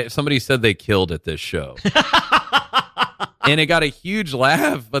somebody said they killed at this show. And it got a huge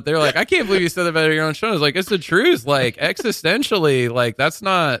laugh, but they're like, I can't believe you said that about your own show. I was like, it's the truth. Like, existentially, like, that's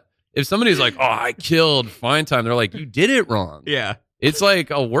not, if somebody's like, oh, I killed Fine Time, they're like, you did it wrong. Yeah. It's like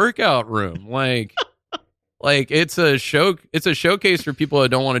a workout room. Like it's a showcase for people that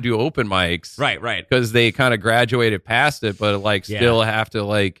don't want to do open mics. Right. Because they kind of graduated past it, but like still have to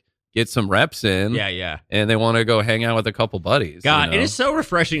like get some reps in. Yeah. And they want to go hang out with a couple buddies. God, it is so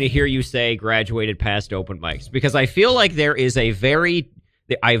refreshing to hear you say graduated past open mics because I feel like there is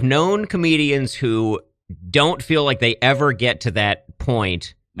I've known comedians who don't feel like they ever get to that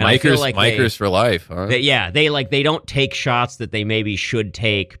point. Micers for life, huh? They don't take shots that they maybe should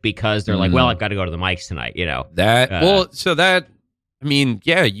take because they're like, well, I've got to go to the mics tonight, you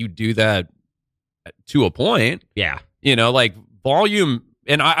do that to a point. Yeah. Like volume.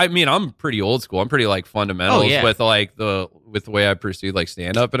 And I mean, I'm pretty old school. I'm pretty like fundamentals with like with the way I pursue like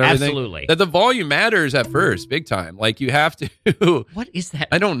stand up and everything. Absolutely. That the volume matters at first, big time. Like you have to. What is that?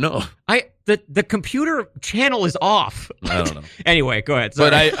 I don't know. The computer channel is off. I don't know. Anyway, go ahead.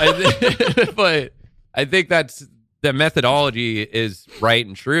 Sorry. But I think that's the methodology is right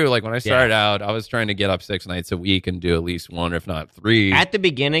and true. Like when I started out, I was trying to get up 6 nights a week and do at least 1, if not 3. At the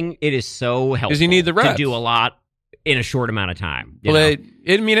beginning, it is so helpful because you need the reps. To do a lot in a short amount of time. I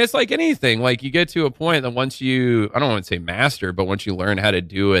mean, it's like anything. Like, you get to a point that once you, I don't want to say master, but once you learn how to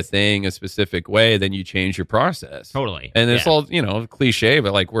do a thing a specific way, then you change your process. Totally. And it's all, cliche,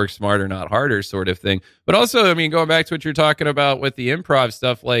 but like work smarter, not harder sort of thing. But also, I mean, going back to what you're talking about with the improv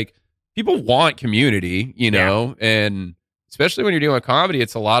stuff, like, people want community, and especially when you're doing comedy,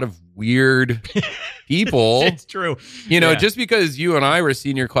 it's a lot of weird people. It's true. Just because you and I were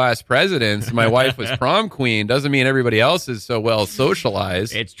senior class presidents, and my wife was prom queen, doesn't mean everybody else is so well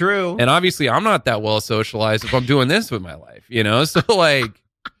socialized. It's true. And obviously, I'm not that well socialized if I'm doing this with my life, So, like,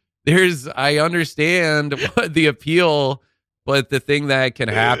 I understand the appeal, but the thing that can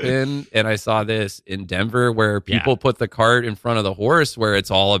happen, and I saw this in Denver, where people put the cart in front of the horse, where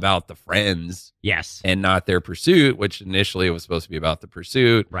it's all about the friends. Yes. And not their pursuit, which initially was supposed to be about the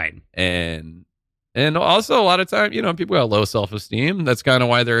pursuit. Right. And also a lot of time, people got low self-esteem. That's kind of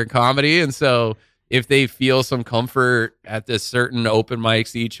why they're in comedy. And so if they feel some comfort at this certain open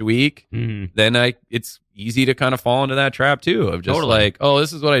mics each week, then it's easy to kind of fall into that trap too, of just like, oh,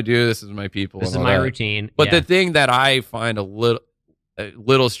 this is what I do. This is my people. This is my routine. But the thing that I find a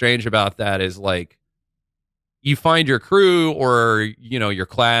little strange about that is, like, you find your crew or, your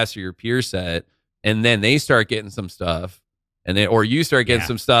class or your peer set, and then they start getting some stuff, or you start getting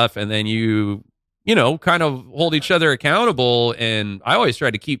some stuff, and then you kind of hold each other accountable. And I always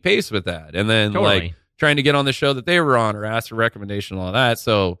try to keep pace with that. And then like trying to get on the show that they were on or ask for recommendation and all that.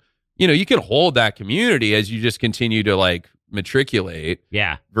 So, you can hold that community as you just continue to like matriculate.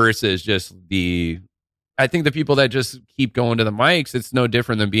 Yeah. Versus just I think the people that just keep going to the mics, it's no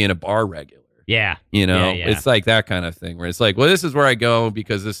different than being a bar regular. Yeah. It's like that kind of thing where it's like, well, this is where I go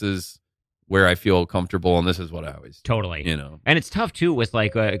because this is where I feel comfortable, and this is what I always do, And it's tough too with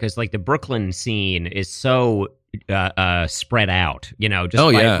like because like the Brooklyn scene is so spread out, just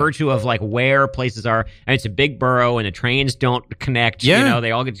by virtue of like where places are, and it's a big borough, and the trains don't connect.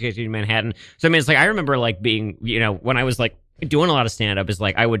 They all get to Manhattan. So I mean, it's like I remember like being, when I was like doing a lot of stand up, is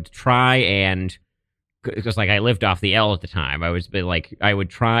like I would try and. Because like I lived off the L at the time, I would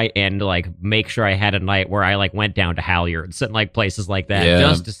try and like make sure I had a night where I like went down to Halyards and like places like that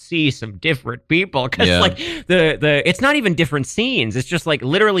just to see some different people. Because like the it's not even different scenes; it's just like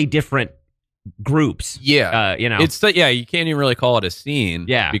literally different groups. Yeah, it's you can't even really call it a scene.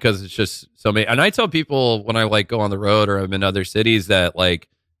 Yeah, because it's just so many. And I tell people when I like go on the road or I'm in other cities that like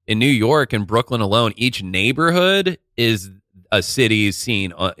in New York and Brooklyn alone, each neighborhood is a city's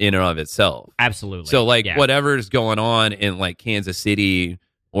scene in and of itself. Absolutely. So like whatever's going on in like Kansas City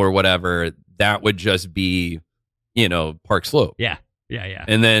or whatever, that would just be, Park Slope. Yeah.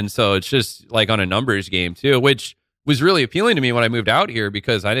 And then so it's just like on a numbers game too, which was really appealing to me when I moved out here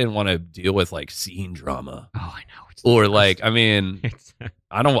because I didn't want to deal with like scene drama. Oh, I know. Or like, I mean,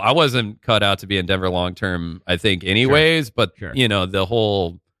 I wasn't cut out to be in Denver long term, I think anyways, but the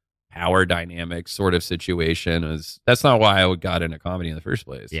whole power dynamic sort of situation that's not why I got into comedy in the first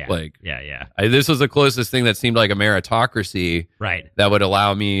place. Yeah. Like, this was the closest thing that seemed like a meritocracy, right? That would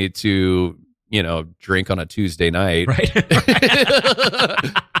allow me to, drink on a Tuesday night, right?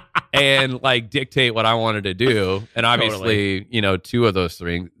 And like dictate what I wanted to do. And obviously, two of those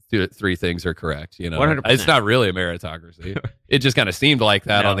three things are correct. 100%. It's not really a meritocracy. It just kind of seemed like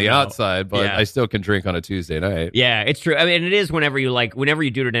that on the outside, but I still can drink on a Tuesday night. Yeah, it's true. I mean, it is whenever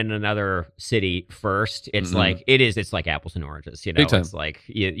you do it in another city first, it's like it's like apples and oranges. It's like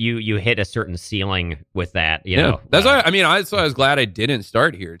you hit a certain ceiling with that. That's why. I mean, I was glad I didn't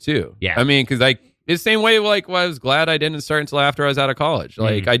start here too. Yeah, I mean, because like it's the same way. Like, I was glad I didn't start until after I was out of college.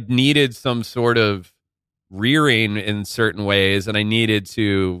 Like, I needed some sort of rearing in certain ways, and I needed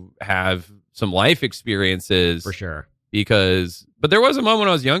to have some life experiences for sure. But there was a moment when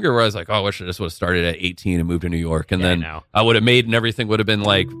I was younger where I was like, oh, I wish I just would have started at 18 and moved to New York, and then I would have made and everything would have been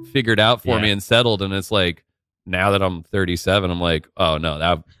like figured out for me and settled. And it's like now that I'm 37, I'm like, oh no,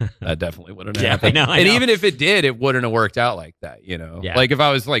 that definitely wouldn't have happened. I know. Even if it did, it wouldn't have worked out like that. Like if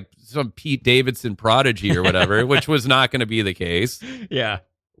I was like some Pete Davidson prodigy or whatever, which was not going to be the case. Yeah.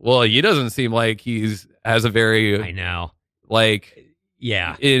 Well, he doesn't seem like has a very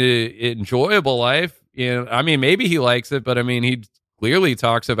enjoyable life. I mean, maybe he likes it, but I mean, he clearly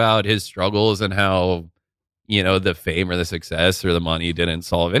talks about his struggles and how the fame or the success or the money didn't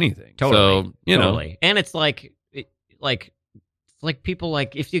solve anything. Totally, so totally. And it's like people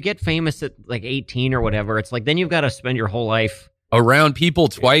like if you get famous at like 18 or whatever, it's like then you've got to spend your whole life around people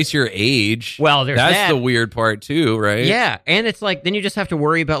twice your age. Well, that's the weird part too, right? Yeah, and it's like then you just have to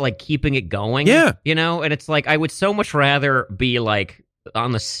worry about like keeping it going. Yeah, and it's like I would so much rather be like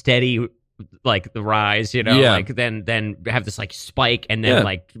on the steady like the rise, like then have this like spike and then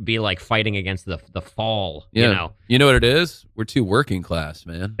like be like fighting against the fall, You know what it is? We're too working class,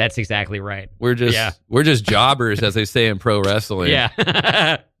 man. That's exactly right. We're just jobbers, as they say in pro wrestling.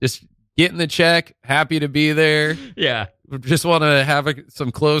 Yeah. Just getting the check, happy to be there. Yeah. Just want to have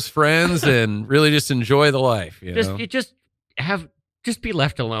some close friends and really just enjoy the life. Just be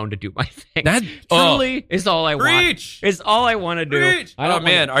left alone to do my thing. That truly is all I want. It's all I want to do.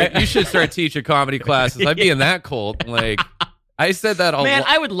 You should start teaching comedy classes. I'd be in that cult. Like, I said that all. Man,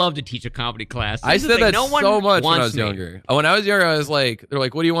 I would love to teach a comedy class. I said that so much when I was younger. When I was younger, I was like, they're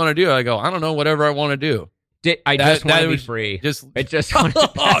like, "What do you want to do?" I go, "I don't know, whatever I want to do." I just want to be free.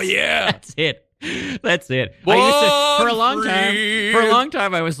 Oh yeah, that's it. That's it. For a long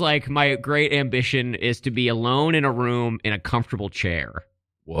time, I was like, my great ambition is to be alone in a room in a comfortable chair.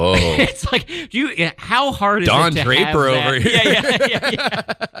 Whoa! It's like, how hard is Don it to Draper have over here? Yeah.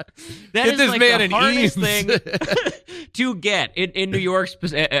 That is this like man the an hardest Eames. thing to get in New York,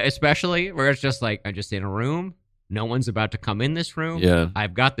 especially, where it's just like, I'm just in a room. No one's about to come in this room. Yeah.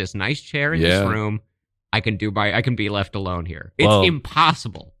 I've got this nice chair in this room. I can be left alone here. It's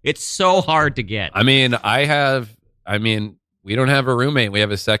impossible. It's so hard to get. We don't have a roommate. We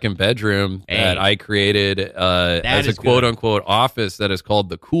have a second bedroom that I created as a quote unquote office that is called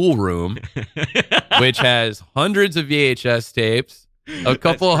the Cool Room, which has hundreds of VHS tapes, a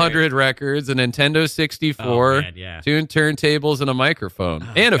couple hundred records, a Nintendo 64, two turntables, and a microphone,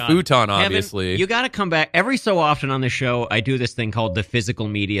 and a futon, obviously. Kevin, you got to come back. Every so often on the show, I do this thing called the Physical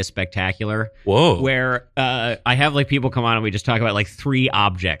Media Spectacular. Whoa. Where I have like people come on and we just talk about like 3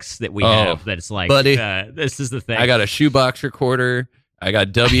 objects that we have that it's like, buddy, this is the thing. I got a shoebox recorder. I got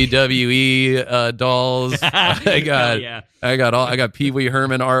WWE dolls. I got Pee Wee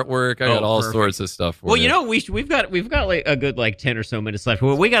Herman artwork. I got all sorts of stuff. We've got like a good like 10 or so minutes left.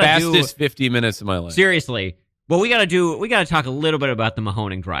 What we got to do? Fastest 50 minutes of my life. Seriously. Well, we got to talk a little bit about the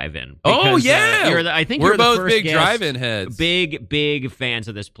Mahoning Drive-In. Oh yeah, I think we're both the first big drive-in heads. Big fans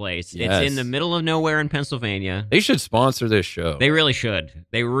of this place. Yes. It's in the middle of nowhere in Pennsylvania. They should sponsor this show. They really should.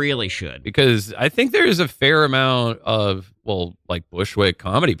 Because I think there is a fair amount of like Bushwick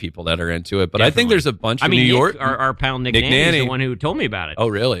comedy people that are into it, but Definitely. I think there's a bunch of New Nick, York. Our pal Nick Nanny is the one who told me about it. Oh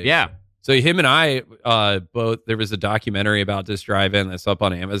really? Yeah. So him and I both. There was a documentary about this drive-in that's up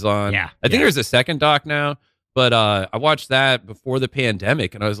on Amazon. Yeah. I think there's a second doc now. But I watched that before the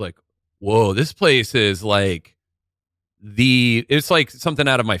pandemic, and I was like, whoa, this place is like it's like something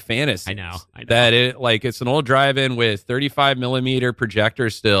out of my fantasy. I know. That it's an old drive-in with 35 millimeter projector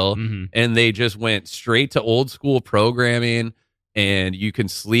still, and they just went straight to old school programming, and you can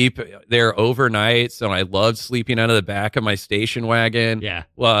sleep there overnight. So I loved sleeping out of the back of my station wagon. Yeah.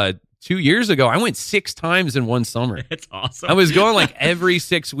 2 years ago, I went 6 times in one summer. That's awesome. I was going like every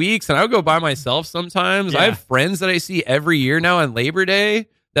 6 weeks, and I would go by myself sometimes. Yeah. I have friends that I see every year now on Labor Day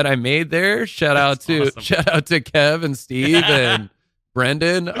that I made there. Shout out to Kev and Steve and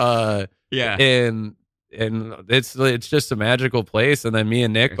Brendan. And it's just a magical place. And then me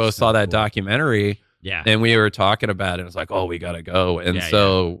and Nick both saw that documentary. Yeah. And we were talking about it. It was like, oh, we got to go. And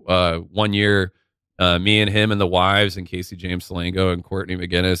 1 year, me and him and the wives and Casey James Salango and Courtney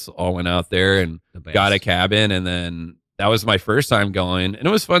McGinnis all went out there and got a cabin. And then that was my first time going. And it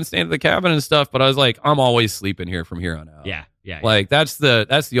was fun staying at the cabin and stuff. But I was like, I'm always sleeping here from here on out. Yeah. Like that's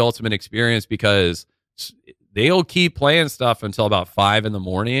the ultimate experience because they'll keep playing stuff until about 5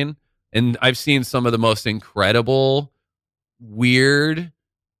 a.m. And I've seen some of the most incredible, weird,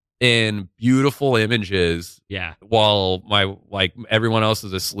 and beautiful images. Yeah. While everyone else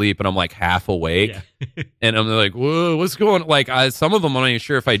is asleep and I'm like half awake. Yeah. And I'm like, whoa, what's going on? Like some of them I'm not even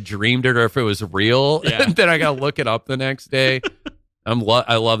sure if I dreamed it or if it was real. Yeah. And then I gotta look it up the next day. I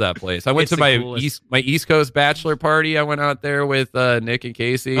love that place. I went to my East Coast bachelor party. I went out there with Nick and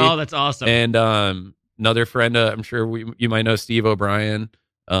Casey. Oh, that's awesome. And another friend, I'm sure you might know Steve O'Brien.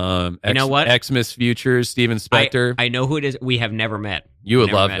 You know what? Xmas Futures, Steven Spector. I know who it is. We have never met. You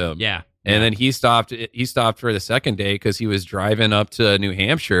would love him. Yeah. And then he stopped for the second day because he was driving up to New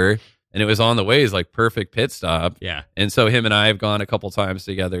Hampshire and it was on the way. He's like perfect pit stop. Yeah. And so him and I have gone a couple times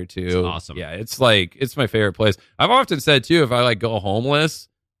together too. That's awesome. Yeah. It's my favorite place. I've often said too, if I like go homeless,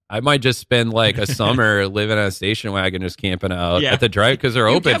 I might just spend like a summer living on a station wagon, just camping out at the drive because they're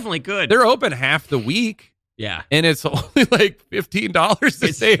open. Definitely good. They're open half the week. Yeah. And it's only like $15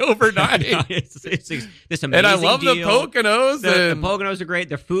 to stay overnight. It's this amazing and I love deal. The Poconos. The Poconos are great.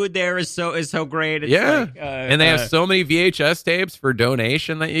 The food there is so great. It's and they have so many VHS tapes for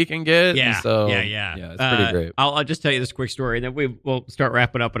donation that you can get. Yeah. And so, yeah. It's pretty great. I'll just tell you this quick story, and then we'll start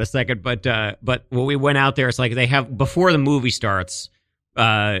wrapping up in a second. But when we went out there, it's like they have before the movie starts.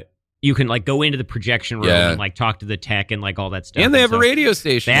 you can like go into the projection room and like talk to the tech and like all that stuff. And they have a radio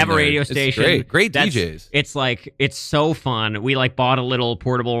station. They have a radio station. It's great DJs. It's like it's so fun. We like bought a little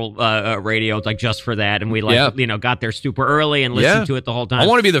portable radio like just for that, and we like got there super early and listened to it the whole time. I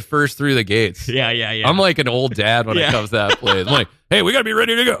want to be the first through the gates. Yeah. I'm like an old dad when it comes to that place. I'm like, hey, we got to be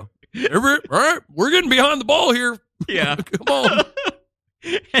ready to go. All right, we're getting behind the ball here. Yeah, come on.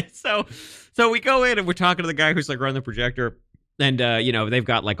 And so we go in and we're talking to the guy who's like running the projector. And they've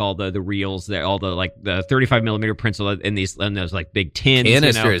got like all the reels there, all the like the 35 millimeter prints in those like big tins,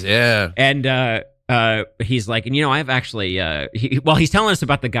 canisters, And he's like, and I've actually he's telling us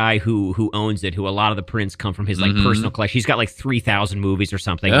about the guy who owns it, who a lot of the prints come from his like personal collection. He's got like 3,000 movies or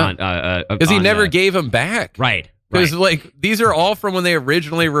something on because he never gave them back, right? Because like these are all from when they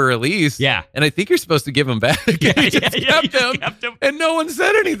originally were released, and I think you're supposed to give them back. Kept them, and no one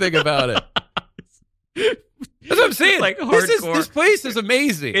said anything about it. That's what I'm saying. Like this place is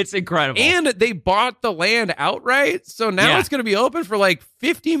amazing. It's incredible. And they bought the land outright, so now it's going to be open for like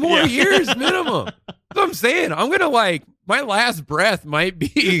 50 more years minimum. That's what I'm saying. I'm going to like, my last breath might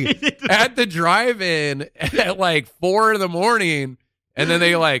be at the drive-in at like 4 a.m. And then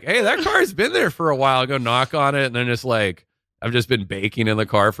they like, hey, that car's been there for a while. Go knock on it. And then just like, I've just been baking in the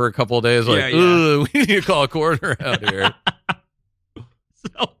car for a couple of days. Like, ooh, we need to call a coroner out here.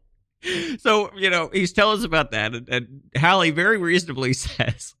 So, he's telling us about that, and Hallie very reasonably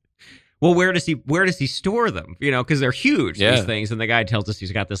says, well, where does he store them? Because they're huge, these things. And the guy tells us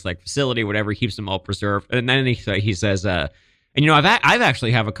he's got this like facility, whatever, he keeps them all preserved. And then he says, and I've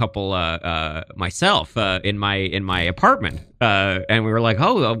actually have a couple myself in my apartment. And we were like,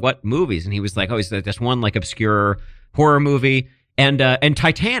 oh, what movies? And he was like, oh, he's this one like obscure horror movie and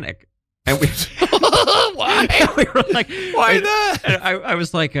Titanic. And we, why? We were like, why not? And I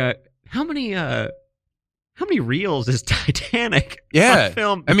was like, how many reels is Titanic on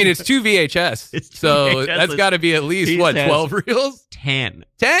film? I mean, it's 2 VHS. So that's got to be at least, 12 reels? 10.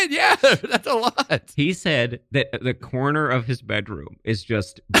 10? Yeah, that's a lot. He said that the corner of his bedroom is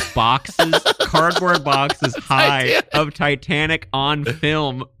just boxes, cardboard boxes high of Titanic on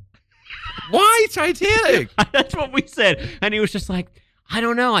film. Why Titanic? That's what we said. And he was just like, I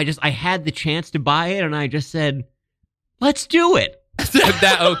don't know. I had the chance to buy it, and I just said, let's do it.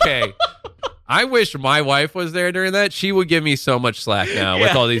 Okay. I wish my wife was there during that. She would give me so much slack now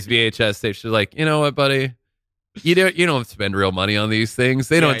with all these VHS tapes. She's like, you know what, buddy? You don't spend real money on these things.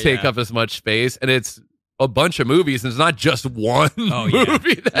 They don't take up as much space, and it's a bunch of movies, and it's not just one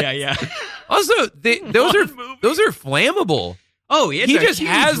movie. Also, those are flammable. Oh, he just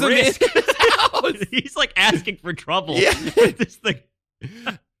has them in his house. He's like asking for trouble. Yeah. This thing.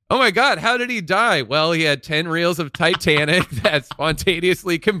 Oh my God, how did he die? Well, he had 10 reels of Titanic that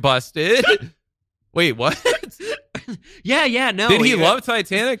spontaneously combusted. Wait, what? No. Did he love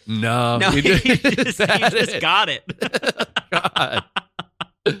Titanic? No. He just got it. God.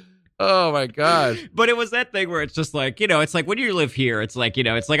 Oh my God. But it was that thing where it's just like, it's like when you live here, it's like,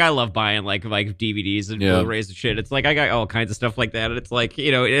 it's like I love buying like DVDs and Blu-rays and shit. It's like I got all kinds of stuff like that. And it's like,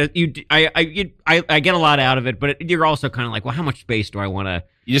 I get a lot out of it, but you're also kind of like, well, how much space do I want to?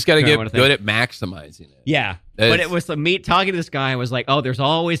 You just got to get good at maximizing it. Yeah. But it was me talking to this guy. I was like, oh, there's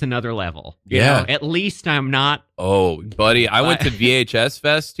always another level. You know? At least I'm not. Oh, buddy. I went to VHS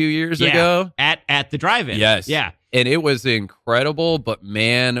Fest 2 years ago. At the drive-in. Yes. Yeah. And it was incredible. But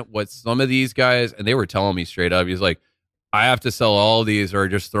man, what some of these guys, and they were telling me straight up, he's like, I have to sell all these or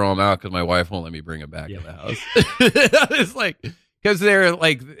just throw them out because my wife won't let me bring them back in the house. It's like, because they're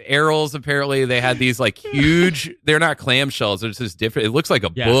like Errol's, apparently they had these like huge, they're not clamshells. They're just different. It looks like a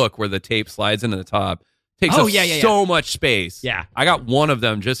book where the tape slides into the top. Takes up so much space. Yeah. I got one of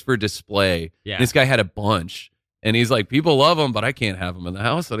them just for display. Yeah. This guy had a bunch. And he's like, people love them, but I can't have them in the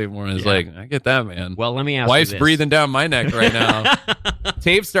house anymore. And it's like, I get that, man. Well, let me ask Wife's you this. breathing down my neck right now.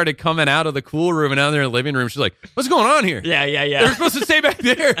 Tape started coming out of the cool room and out there in the living room. She's like, what's going on here? Yeah. They're supposed to stay back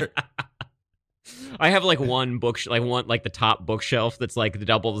there. I have like one the top bookshelf that's like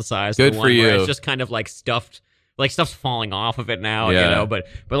double the size. Good of the for one you. where it's just kind of like stuffed. Like stuff's falling off of it now, But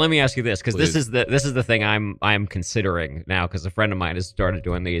let me ask you this, because this is the thing I'm considering now, because a friend of mine has started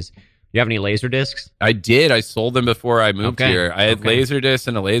doing these. You have any laser discs? I did. I sold them before I moved here. I had laser discs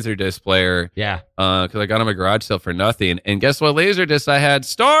and a laser disc player. Yeah. Because I got them at a garage sale for nothing. And guess what laser disc I had?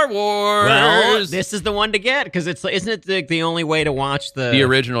 Star Wars. Well, this is the one to get, because isn't it the only way to watch the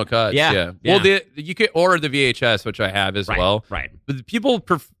original cuts? Yeah. Well, you could order the VHS, which I have as well. Right. But the people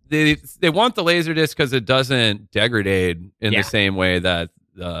they want the laser disc because it doesn't degrade in the same way that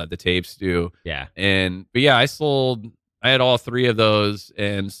the tapes do. Yeah. But I sold I had all 3 of those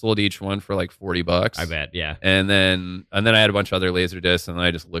and sold each one for like $40. I bet, yeah. And then I had a bunch of other Laserdiscs, and then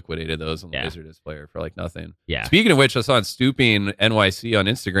I just liquidated those on the Laserdisc player for like nothing. Yeah. Speaking of which, I saw on Stooping NYC on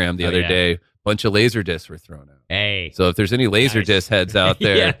Instagram the other day, a bunch of Laserdiscs were thrown out. Hey. So if there's any Laserdisc heads out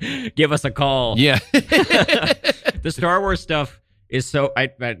there, give us a call. Yeah. The Star Wars stuff is so.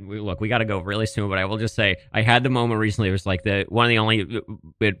 Look, we got to go really soon, but I will just say I had the moment recently. It was like one of the only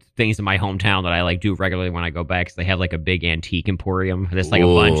things in my hometown that I like do regularly when I go back. Because they have like a big antique emporium. There's like a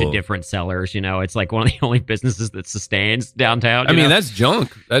bunch of different sellers. You know, it's like one of the only businesses that sustains downtown. I mean, that's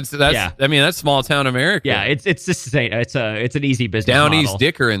junk. That's I mean, that's small town America. Yeah, it's just it's an easy business down model. East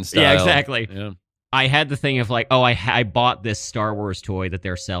Dickering style. Yeah, exactly. Yeah. I had the thing of like, I bought this Star Wars toy that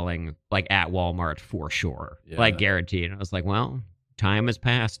they're selling like at Walmart for sure, like guaranteed. And I was like, well, time has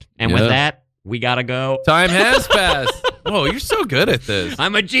passed, and with that, we gotta go. Time has passed. Whoa, you're so good at this.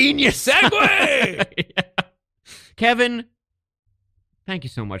 I'm a genius. Segue. Kevin, thank you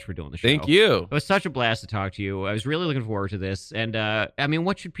so much for doing the show. Thank you. It was such a blast to talk to you. I was really looking forward to this. And I mean,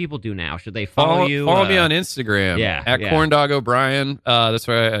 what should people do now? Should they follow you? Follow me on Instagram. At Corndog O'Brien. That's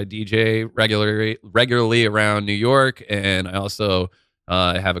where I DJ regularly around New York, and I also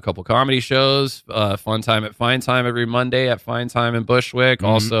have a couple comedy shows. Fun Time at Fine Time every Monday at Fine Time in Bushwick. Mm-hmm.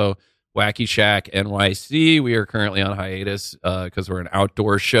 Also, Wacky Shack NYC. We are currently on hiatus because we're an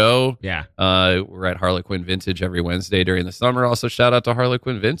outdoor show. Yeah. We're at Harlequin Vintage every Wednesday during the summer. Also, shout out to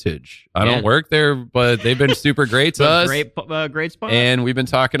Harlequin Vintage. I don't work there, but they've been super great to us. Great spot. And we've been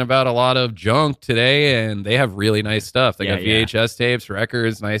talking about a lot of junk today, and they have really nice stuff. They got VHS tapes,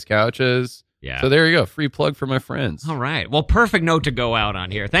 records, nice couches. Yeah. So there you go. Free plug for my friends. All right. Well, perfect note to go out on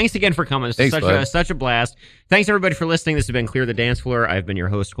here. Thanks again for coming. Thanks, such a blast. Thanks, everybody, for listening. This has been Clear the Dance Floor. I've been your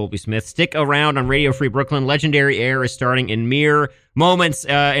host, Colby Smith. Stick around on Radio Free Brooklyn. Legendary Air is starting in mere moments.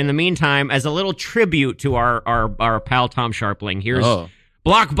 In the meantime, as a little tribute to our pal Tom Scharpling, here's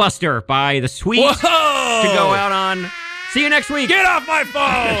Blockbuster by The Sweet to go out on. See you next week. Get off my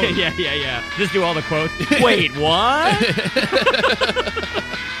phone. Yeah. Just do all the quotes. Wait, what?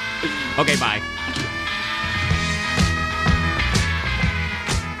 Okay, bye.